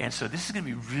 And so this is going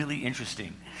to be really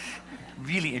interesting,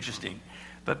 really interesting.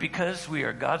 But because we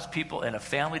are God's people and a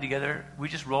family together, we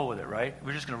just roll with it, right?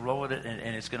 We're just going to roll with it,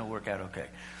 and it's going to work out okay.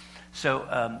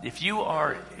 So if you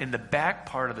are in the back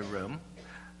part of the room,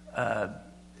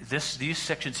 these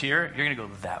sections here, you're going to go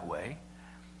that way.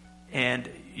 And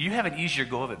you have an easier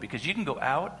go of it because you can go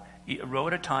out a row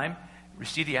at a time,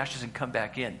 receive the ashes, and come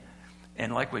back in.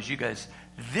 And likewise, you guys,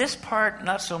 this part,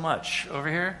 not so much over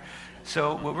here.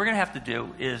 So what we're going to have to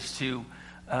do is to,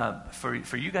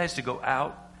 for you guys to go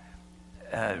out,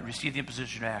 receive the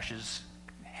imposition of ashes,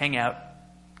 hang out,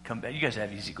 come back. You guys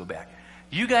have easy, go back.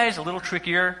 You guys, a little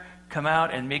trickier, come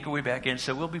out and make your way back in.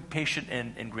 So we'll be patient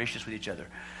and gracious with each other.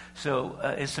 So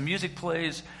as some music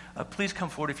plays, please come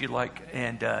forward if you'd like.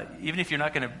 And even if you're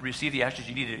not going to receive the ashes,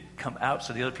 you need to come out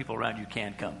so the other people around you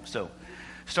can come. So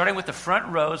starting with the front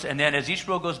rows, and then as each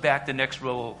row goes back, the next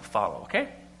row will follow, okay?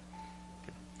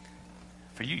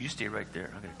 For you, you stay right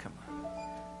there. I'm going to come.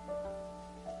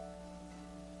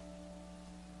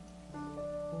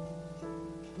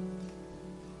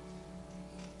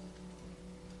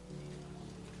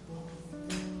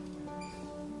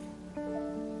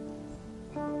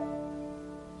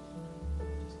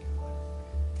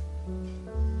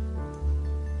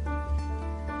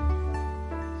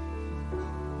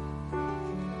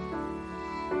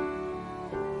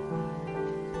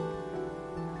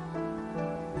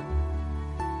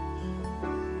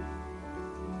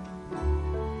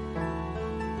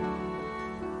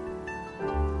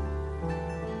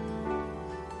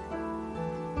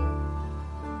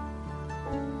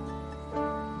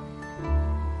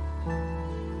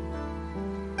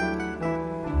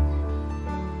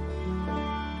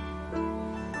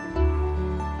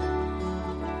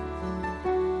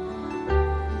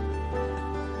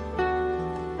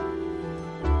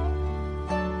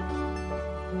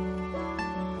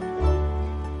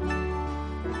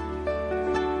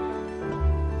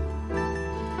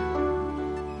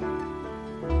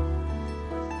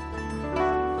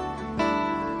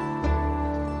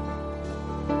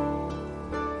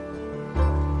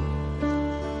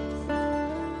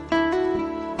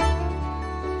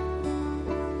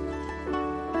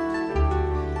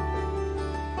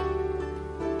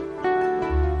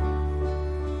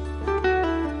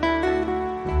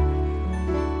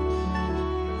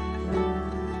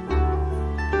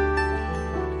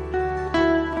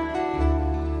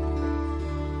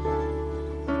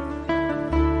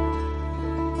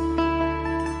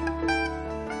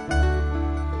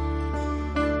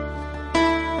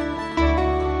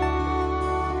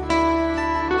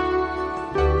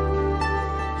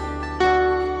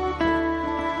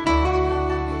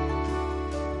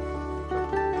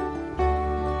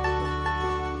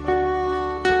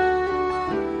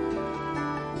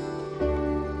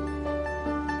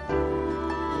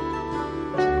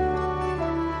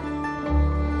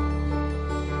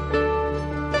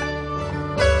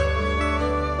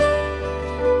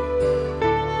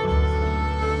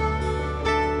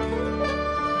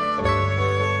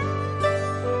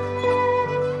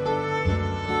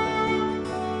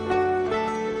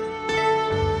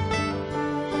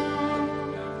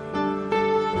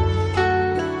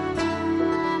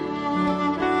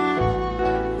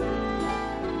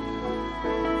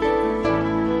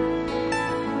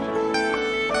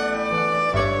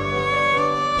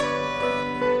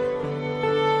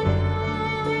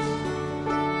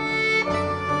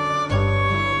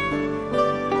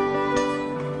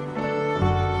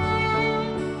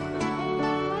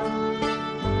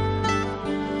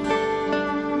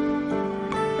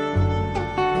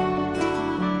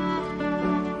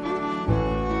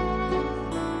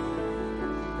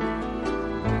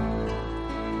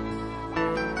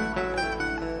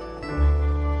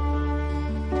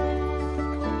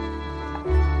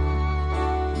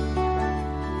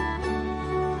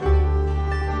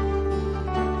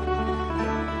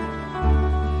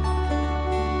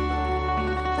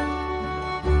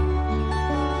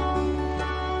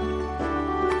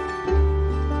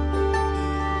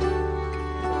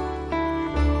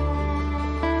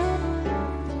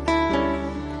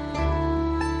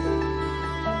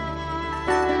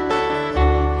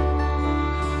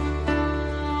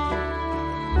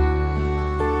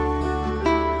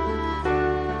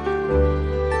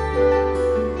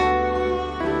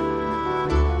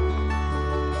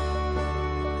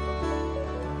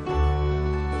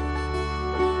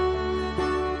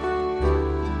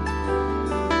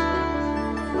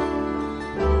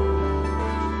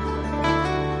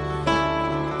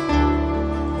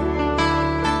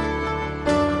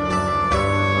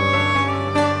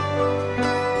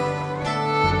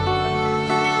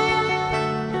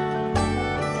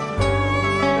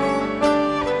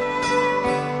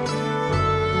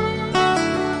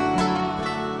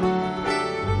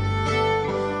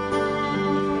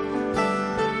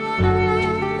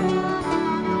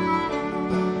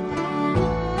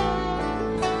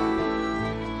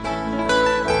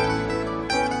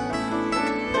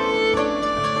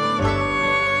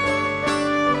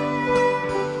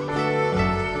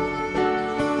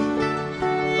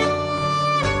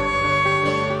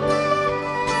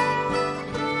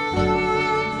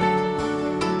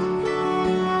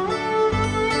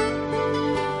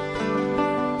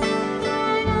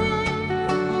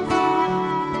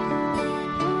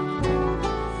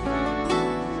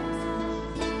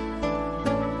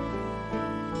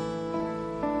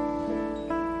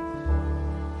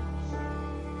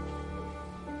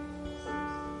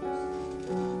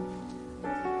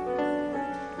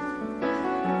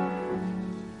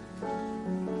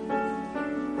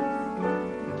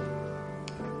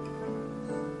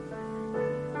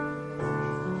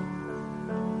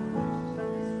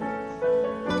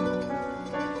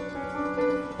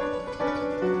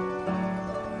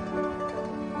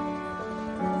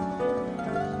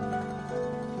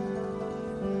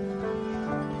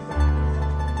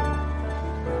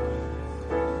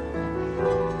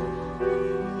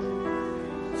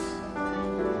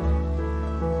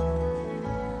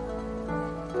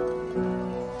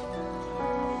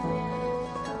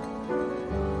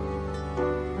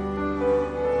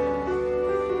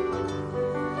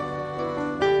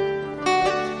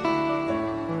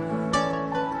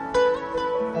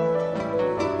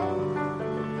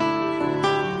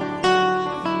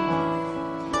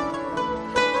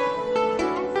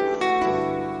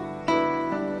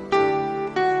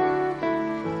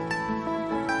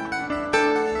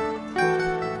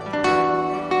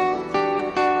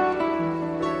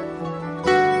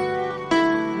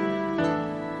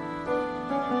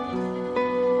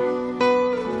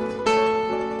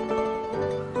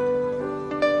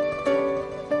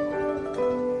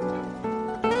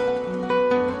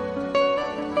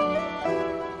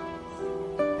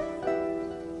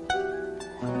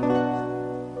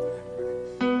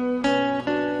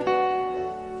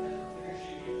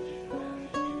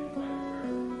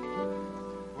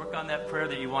 prayer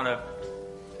that you want to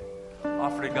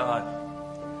offer to God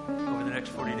over the next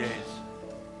 40 days.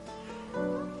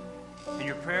 And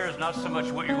your prayer is not so much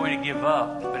what you're going to give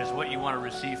up, but it's what you want to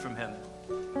receive from him.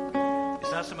 It's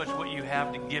not so much what you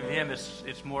have to give him,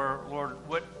 it's more, Lord,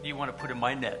 what do you want to put in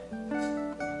my net?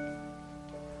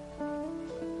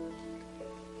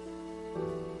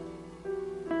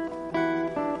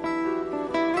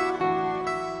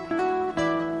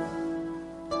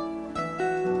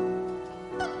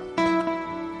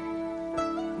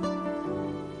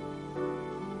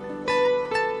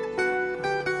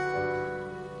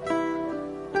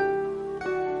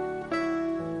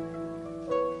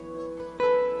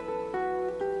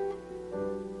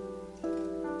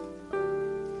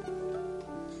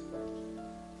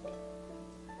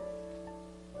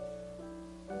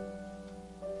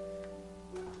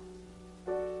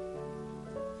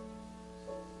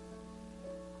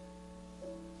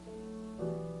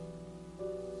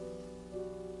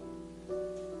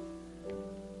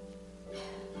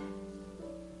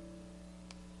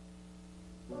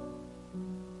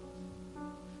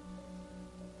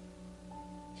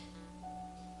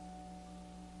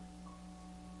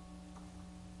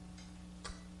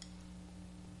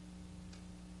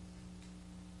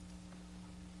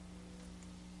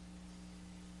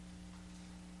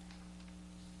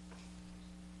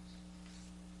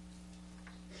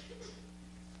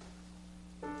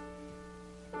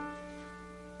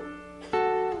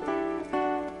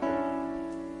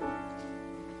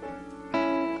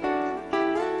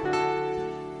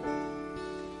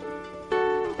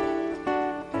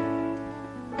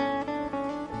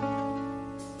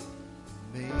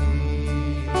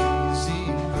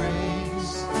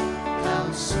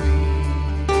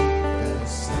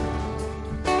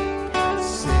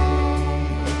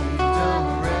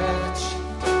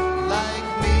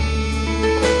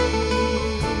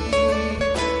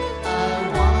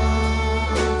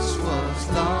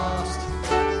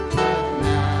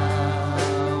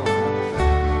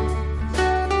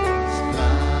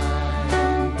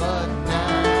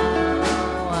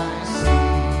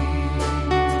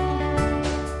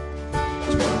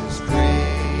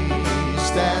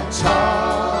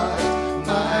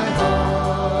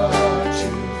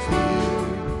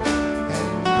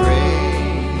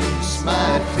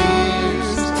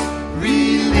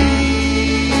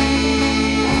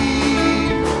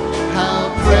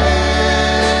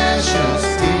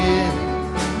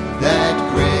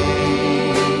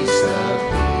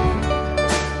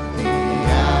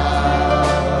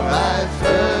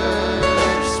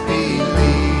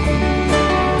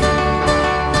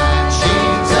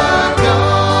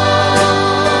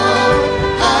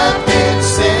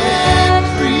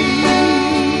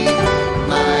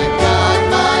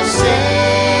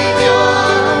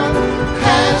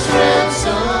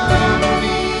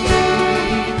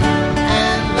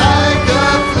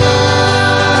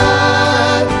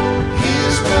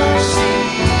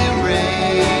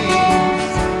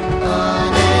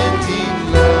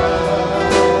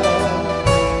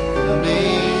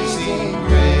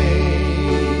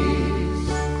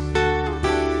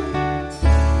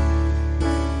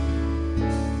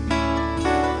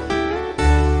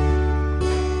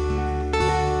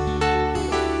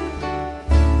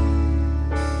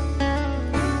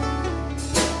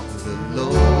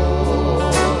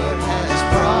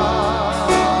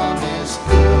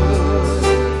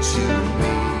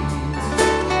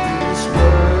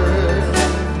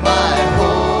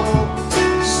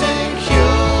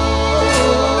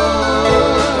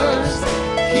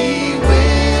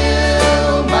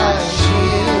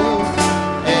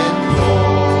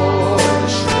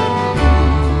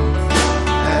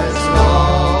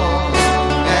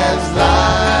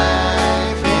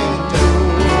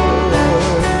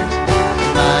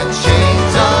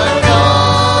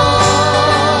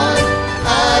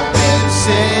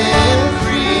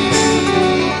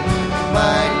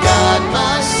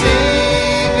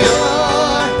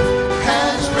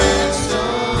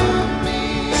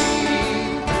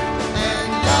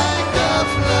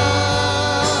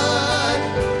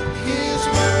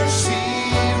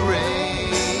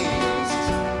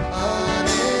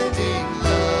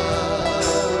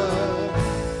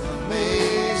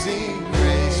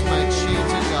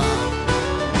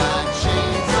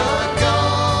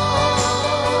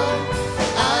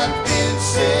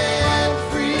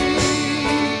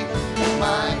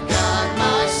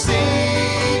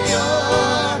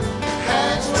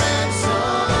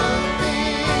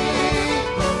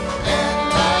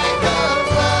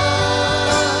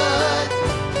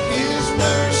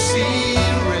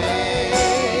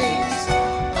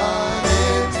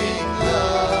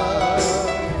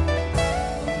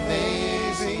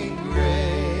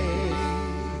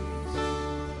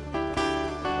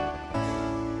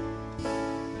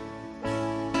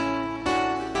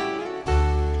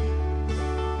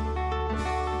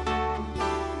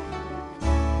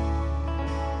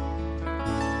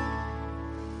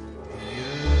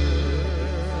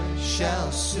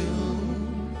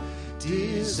 soon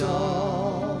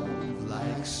dissolve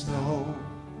like snow.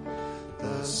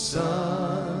 The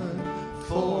sun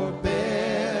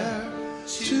forbear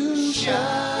to shine,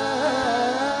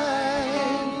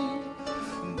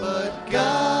 but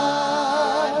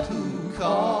God who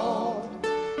called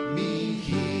me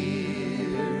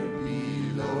here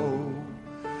below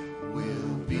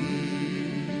will be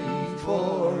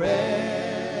forever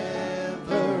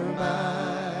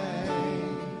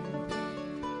mine,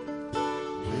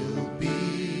 will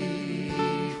be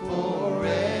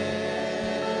forever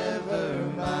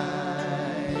mine.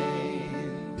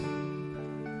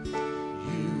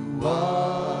 You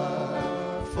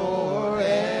are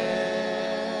forever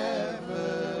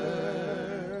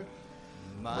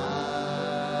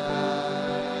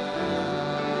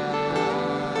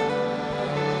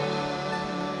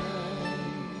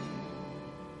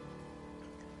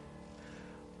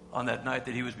On that night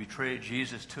that he was betrayed,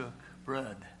 Jesus took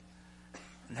bread,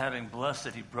 and having blessed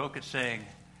it, he broke it, saying,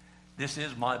 "This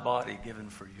is my body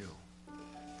given for you.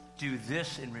 Do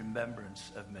this in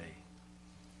remembrance of me."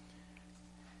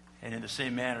 And in the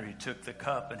same manner, he took the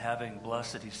cup, and having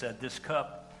blessed it, he said, "This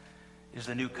cup is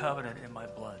the new covenant in my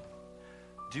blood.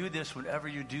 Do this whenever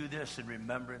you do this in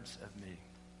remembrance of me."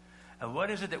 And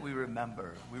what is it that we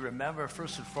remember? We remember,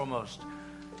 first and foremost,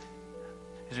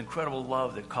 his incredible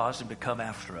love that caused him to come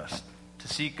after us, to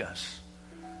seek us,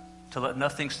 to let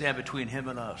nothing stand between him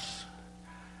and us,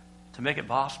 to make it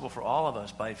possible for all of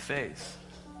us by faith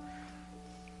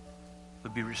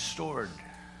would be restored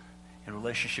in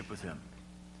relationship with him.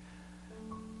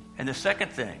 And the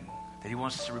second thing that he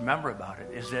wants us to remember about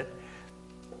it is that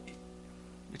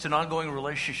it's an ongoing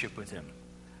relationship with him.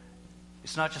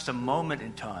 It's not just a moment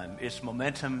in time, it's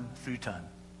momentum through time.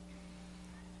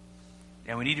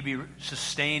 And we need to be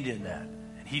sustained in that.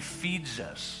 And he feeds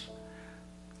us.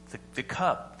 The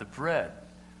cup, the bread,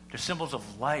 they're symbols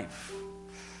of life,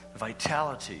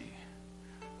 vitality,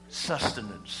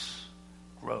 sustenance,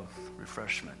 growth,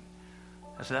 refreshment.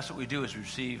 And so that's what we do, is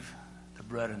receive the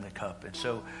bread and the cup. And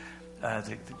so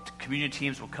the communion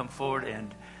teams will come forward,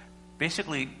 and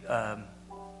basically,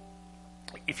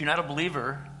 if you're not a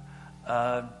believer,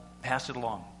 pass it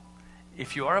along.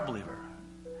 If you are a believer,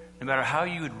 no matter how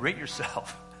you would rate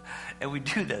yourself, and we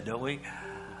do that, don't we?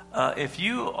 If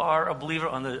you are a believer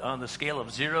on the scale of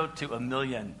 0 to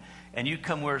 1,000,000, and you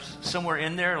come somewhere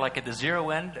in there, like at the 0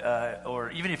 end,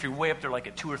 or even if you're way up there, like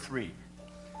at 2 or 3,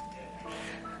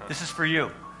 this is for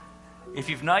you. If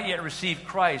you've not yet received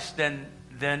Christ, then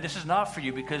this is not for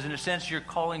you, because in a sense you're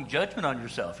calling judgment on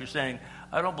yourself. You're saying,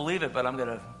 "I don't believe it, but I'm going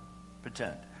to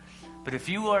pretend." But if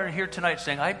you are here tonight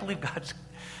saying, "I believe God's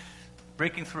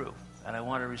breaking through, and I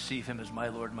want to receive him as my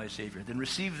Lord and my Savior," then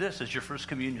receive this as your first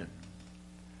communion.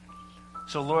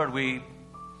 So, Lord, we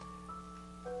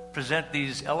present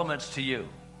these elements to you,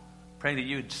 praying that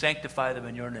you would sanctify them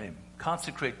in your name,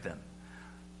 consecrate them.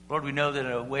 Lord, we know that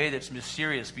in a way that's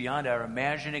mysterious, beyond our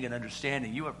imagining and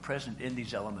understanding, you are present in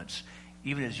these elements,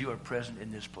 even as you are present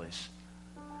in this place.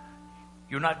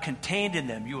 You're not contained in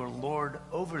them. You are Lord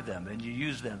over them, and you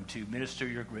use them to minister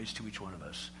your grace to each one of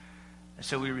us. And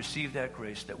so we receive that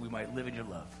grace that we might live in your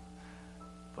love,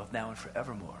 both now and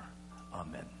forevermore.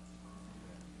 Amen.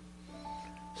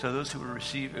 So those who are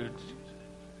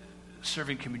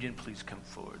serving communion, please come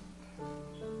forward.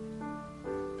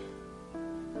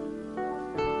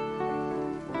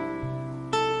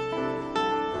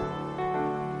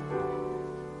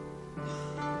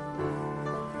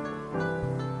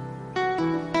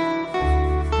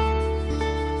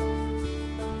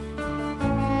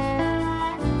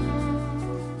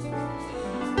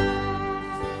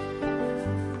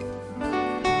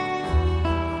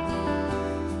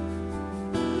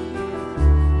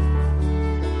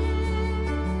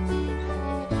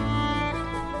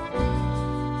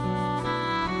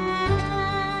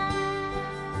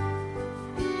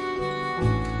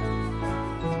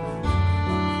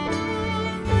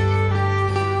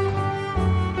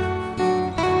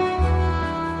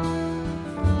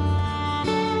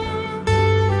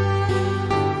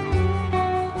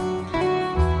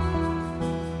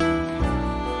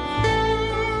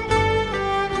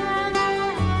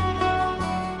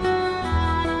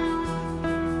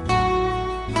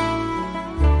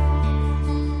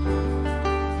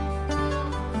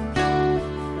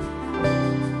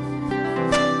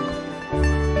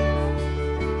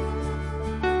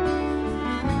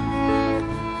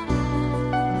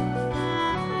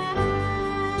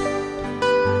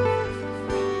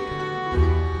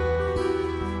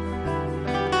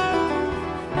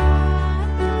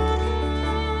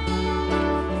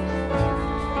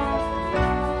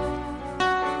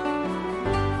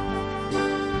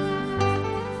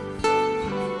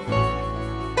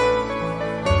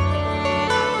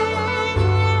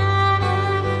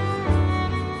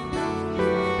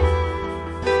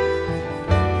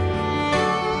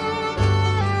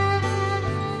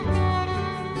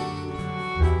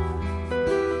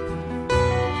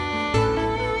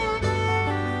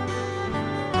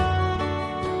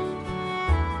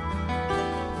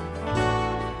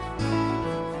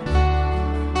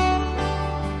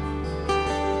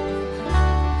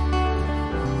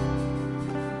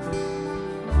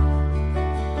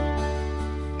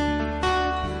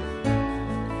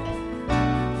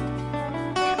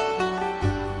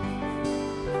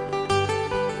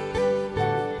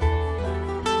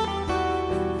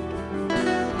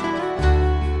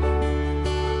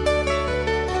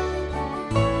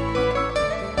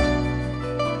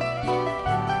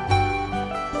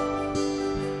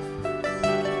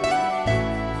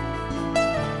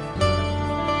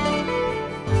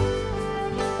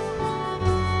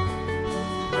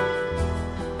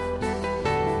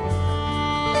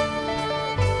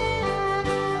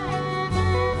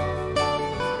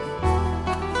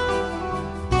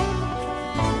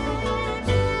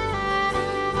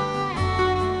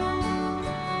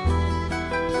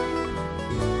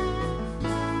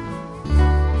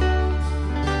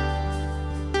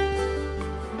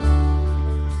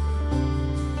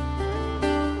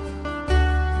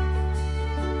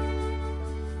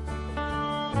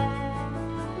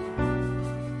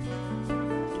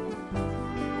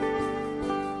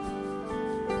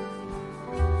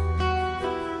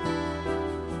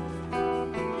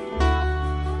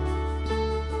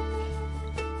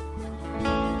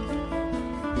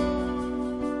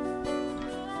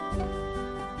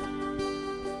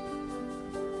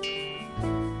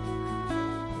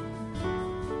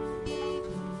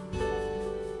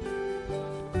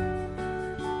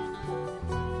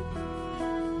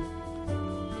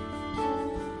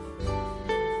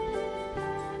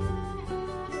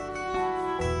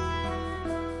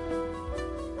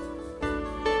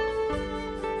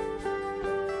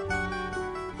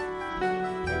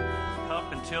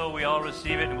 all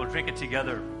receive it and we'll drink it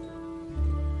together.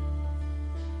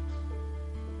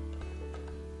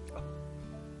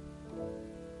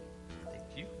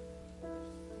 Thank you.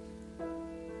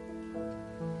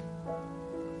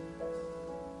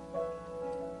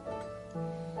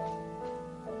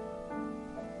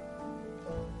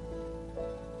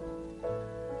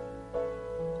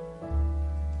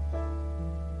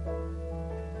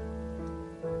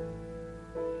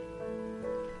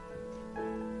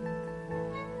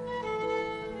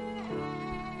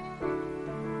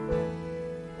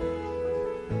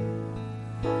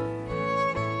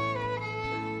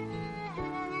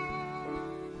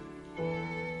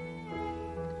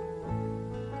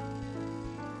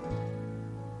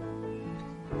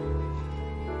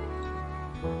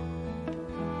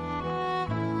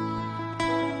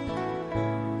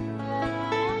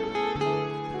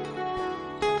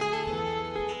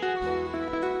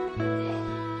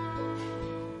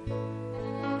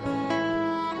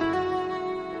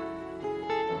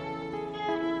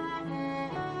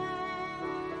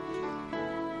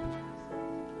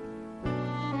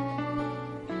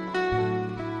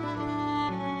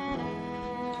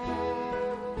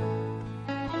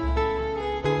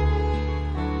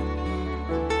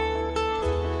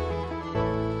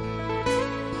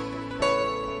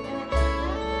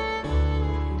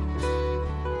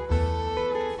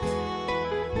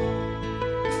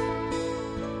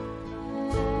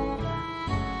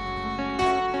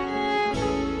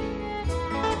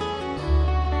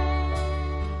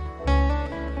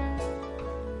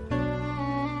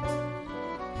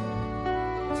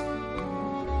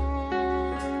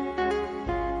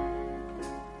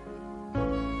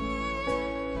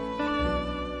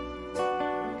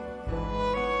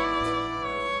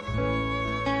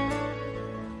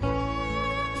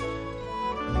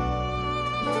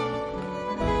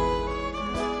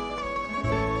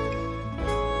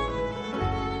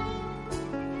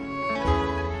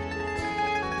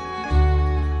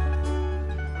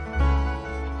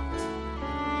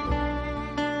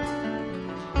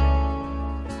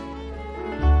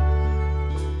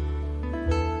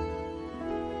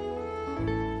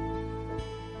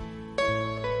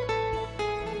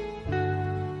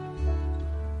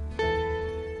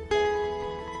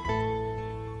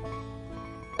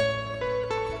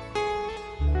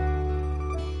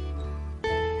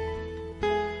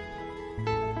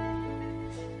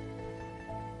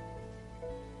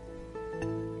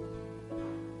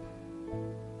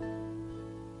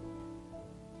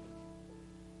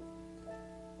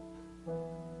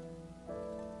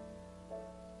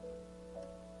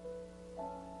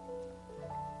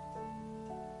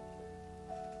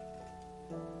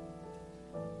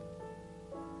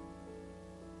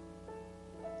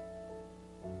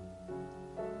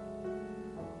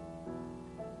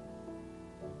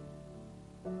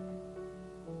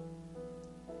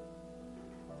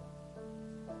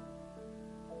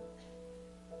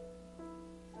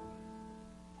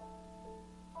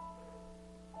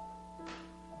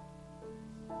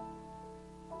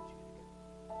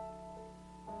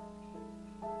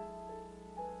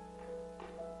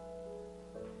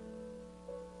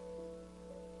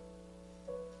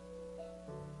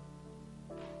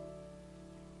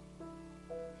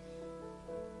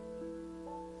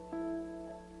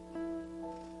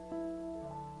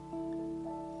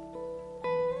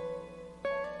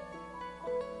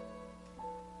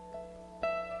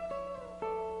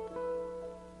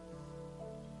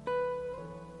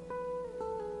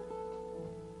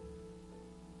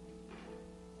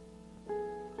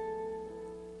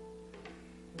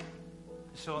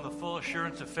 So in the full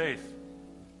assurance of faith,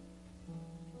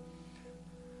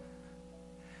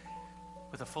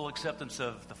 with the full acceptance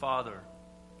of the Father,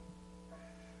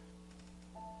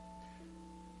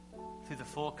 through the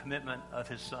full commitment of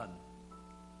His Son,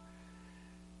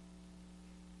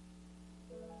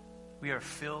 we are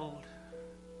filled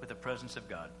with the presence of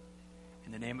God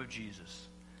in the name of Jesus.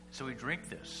 So we drink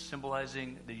this,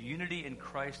 symbolizing the unity in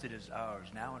Christ that is ours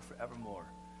now and forevermore.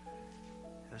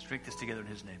 Let's drink this together in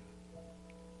His name.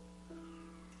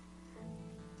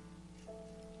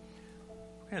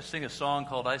 We're going to sing a song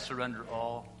called I Surrender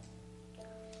All.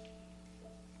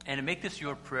 And to make this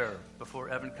your prayer before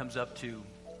Evan comes up to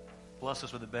bless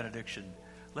us with a benediction,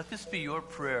 let this be your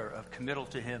prayer of committal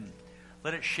to Him.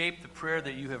 Let it shape the prayer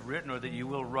that you have written or that you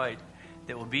will write,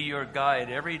 that will be your guide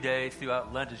every day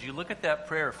throughout Lent. As you look at that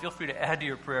prayer, feel free to add to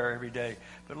your prayer every day.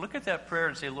 But look at that prayer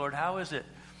and say, Lord, how is it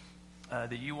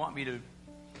that you want me to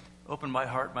open my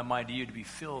heart, my mind to you, to be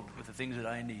filled with the things that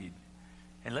I need?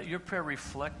 And let your prayer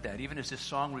reflect that, even as this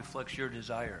song reflects your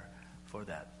desire for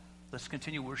that. Let's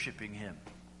continue worshiping Him.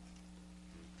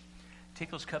 take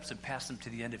those cups and pass them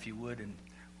to the end if you would, and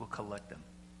we'll collect them.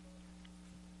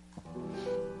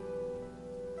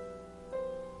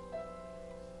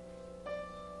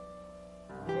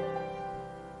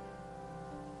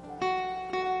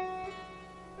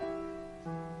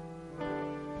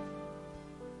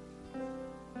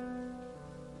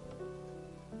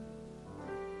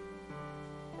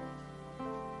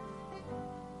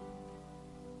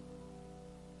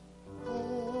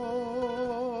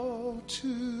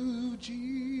 To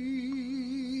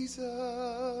Jesus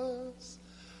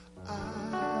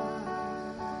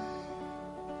I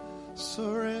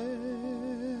surrender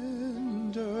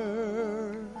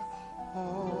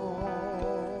all.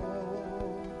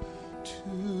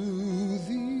 To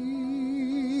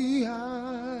Thee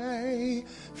I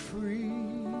freely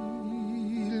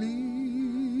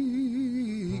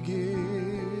give.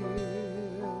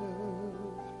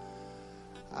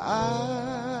 I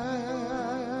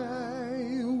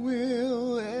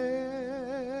will ever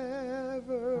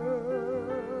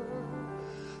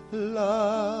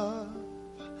love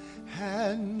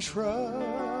and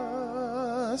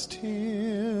trust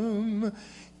Him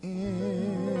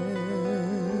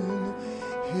in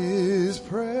His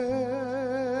presence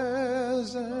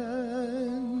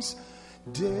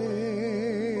daily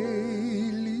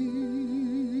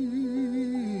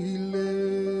live.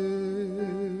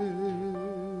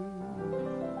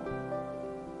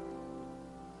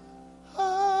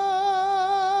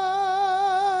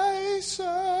 I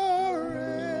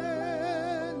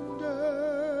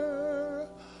surrender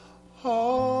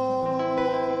all.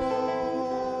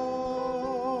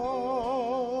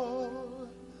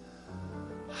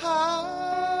 I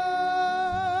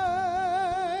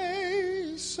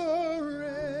surrender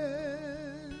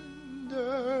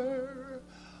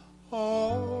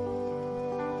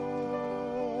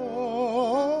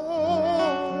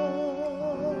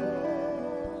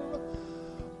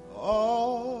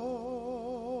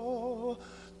all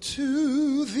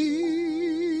to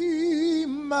Thee,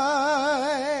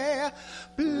 my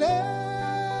blessed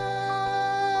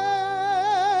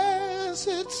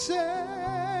Savior.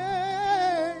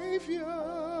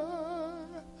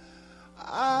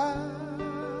 I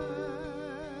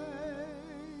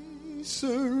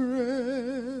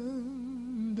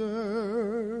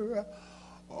surrender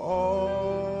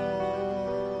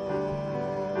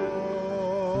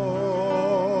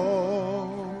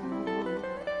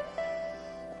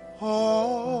all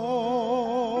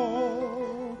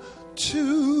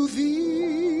to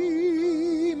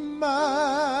Thee,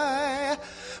 my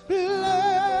blessed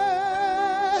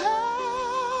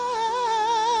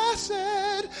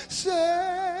Savior.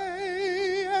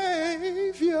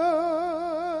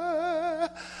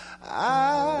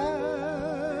 I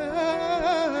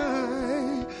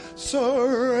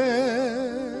surrender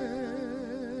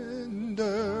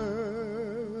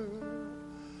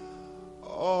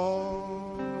all.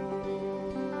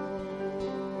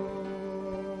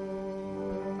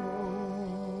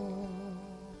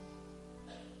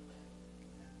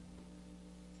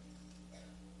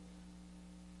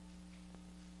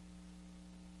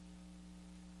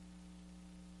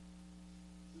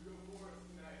 So go forth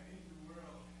tonight into the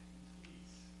world in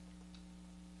peace.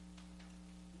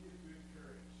 Be of good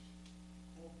courage.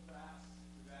 Hold fast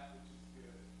to that which is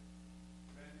good.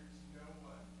 Render to no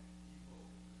one evil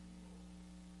for evil.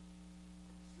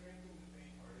 Strengthen the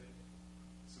faint-hearted.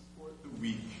 Support the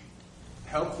weak.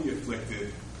 Help the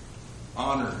afflicted.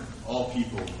 Honor all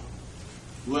people.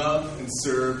 Love and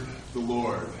serve the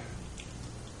Lord.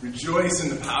 Rejoice in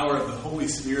the power of the Holy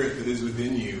Spirit that is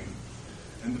within you.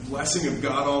 And the blessing of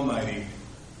God Almighty,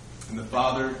 and the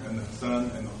Father, and the Son,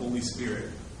 and the Holy Spirit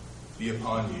be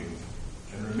upon you,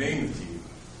 and remain with you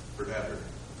forever.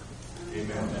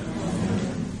 Amen.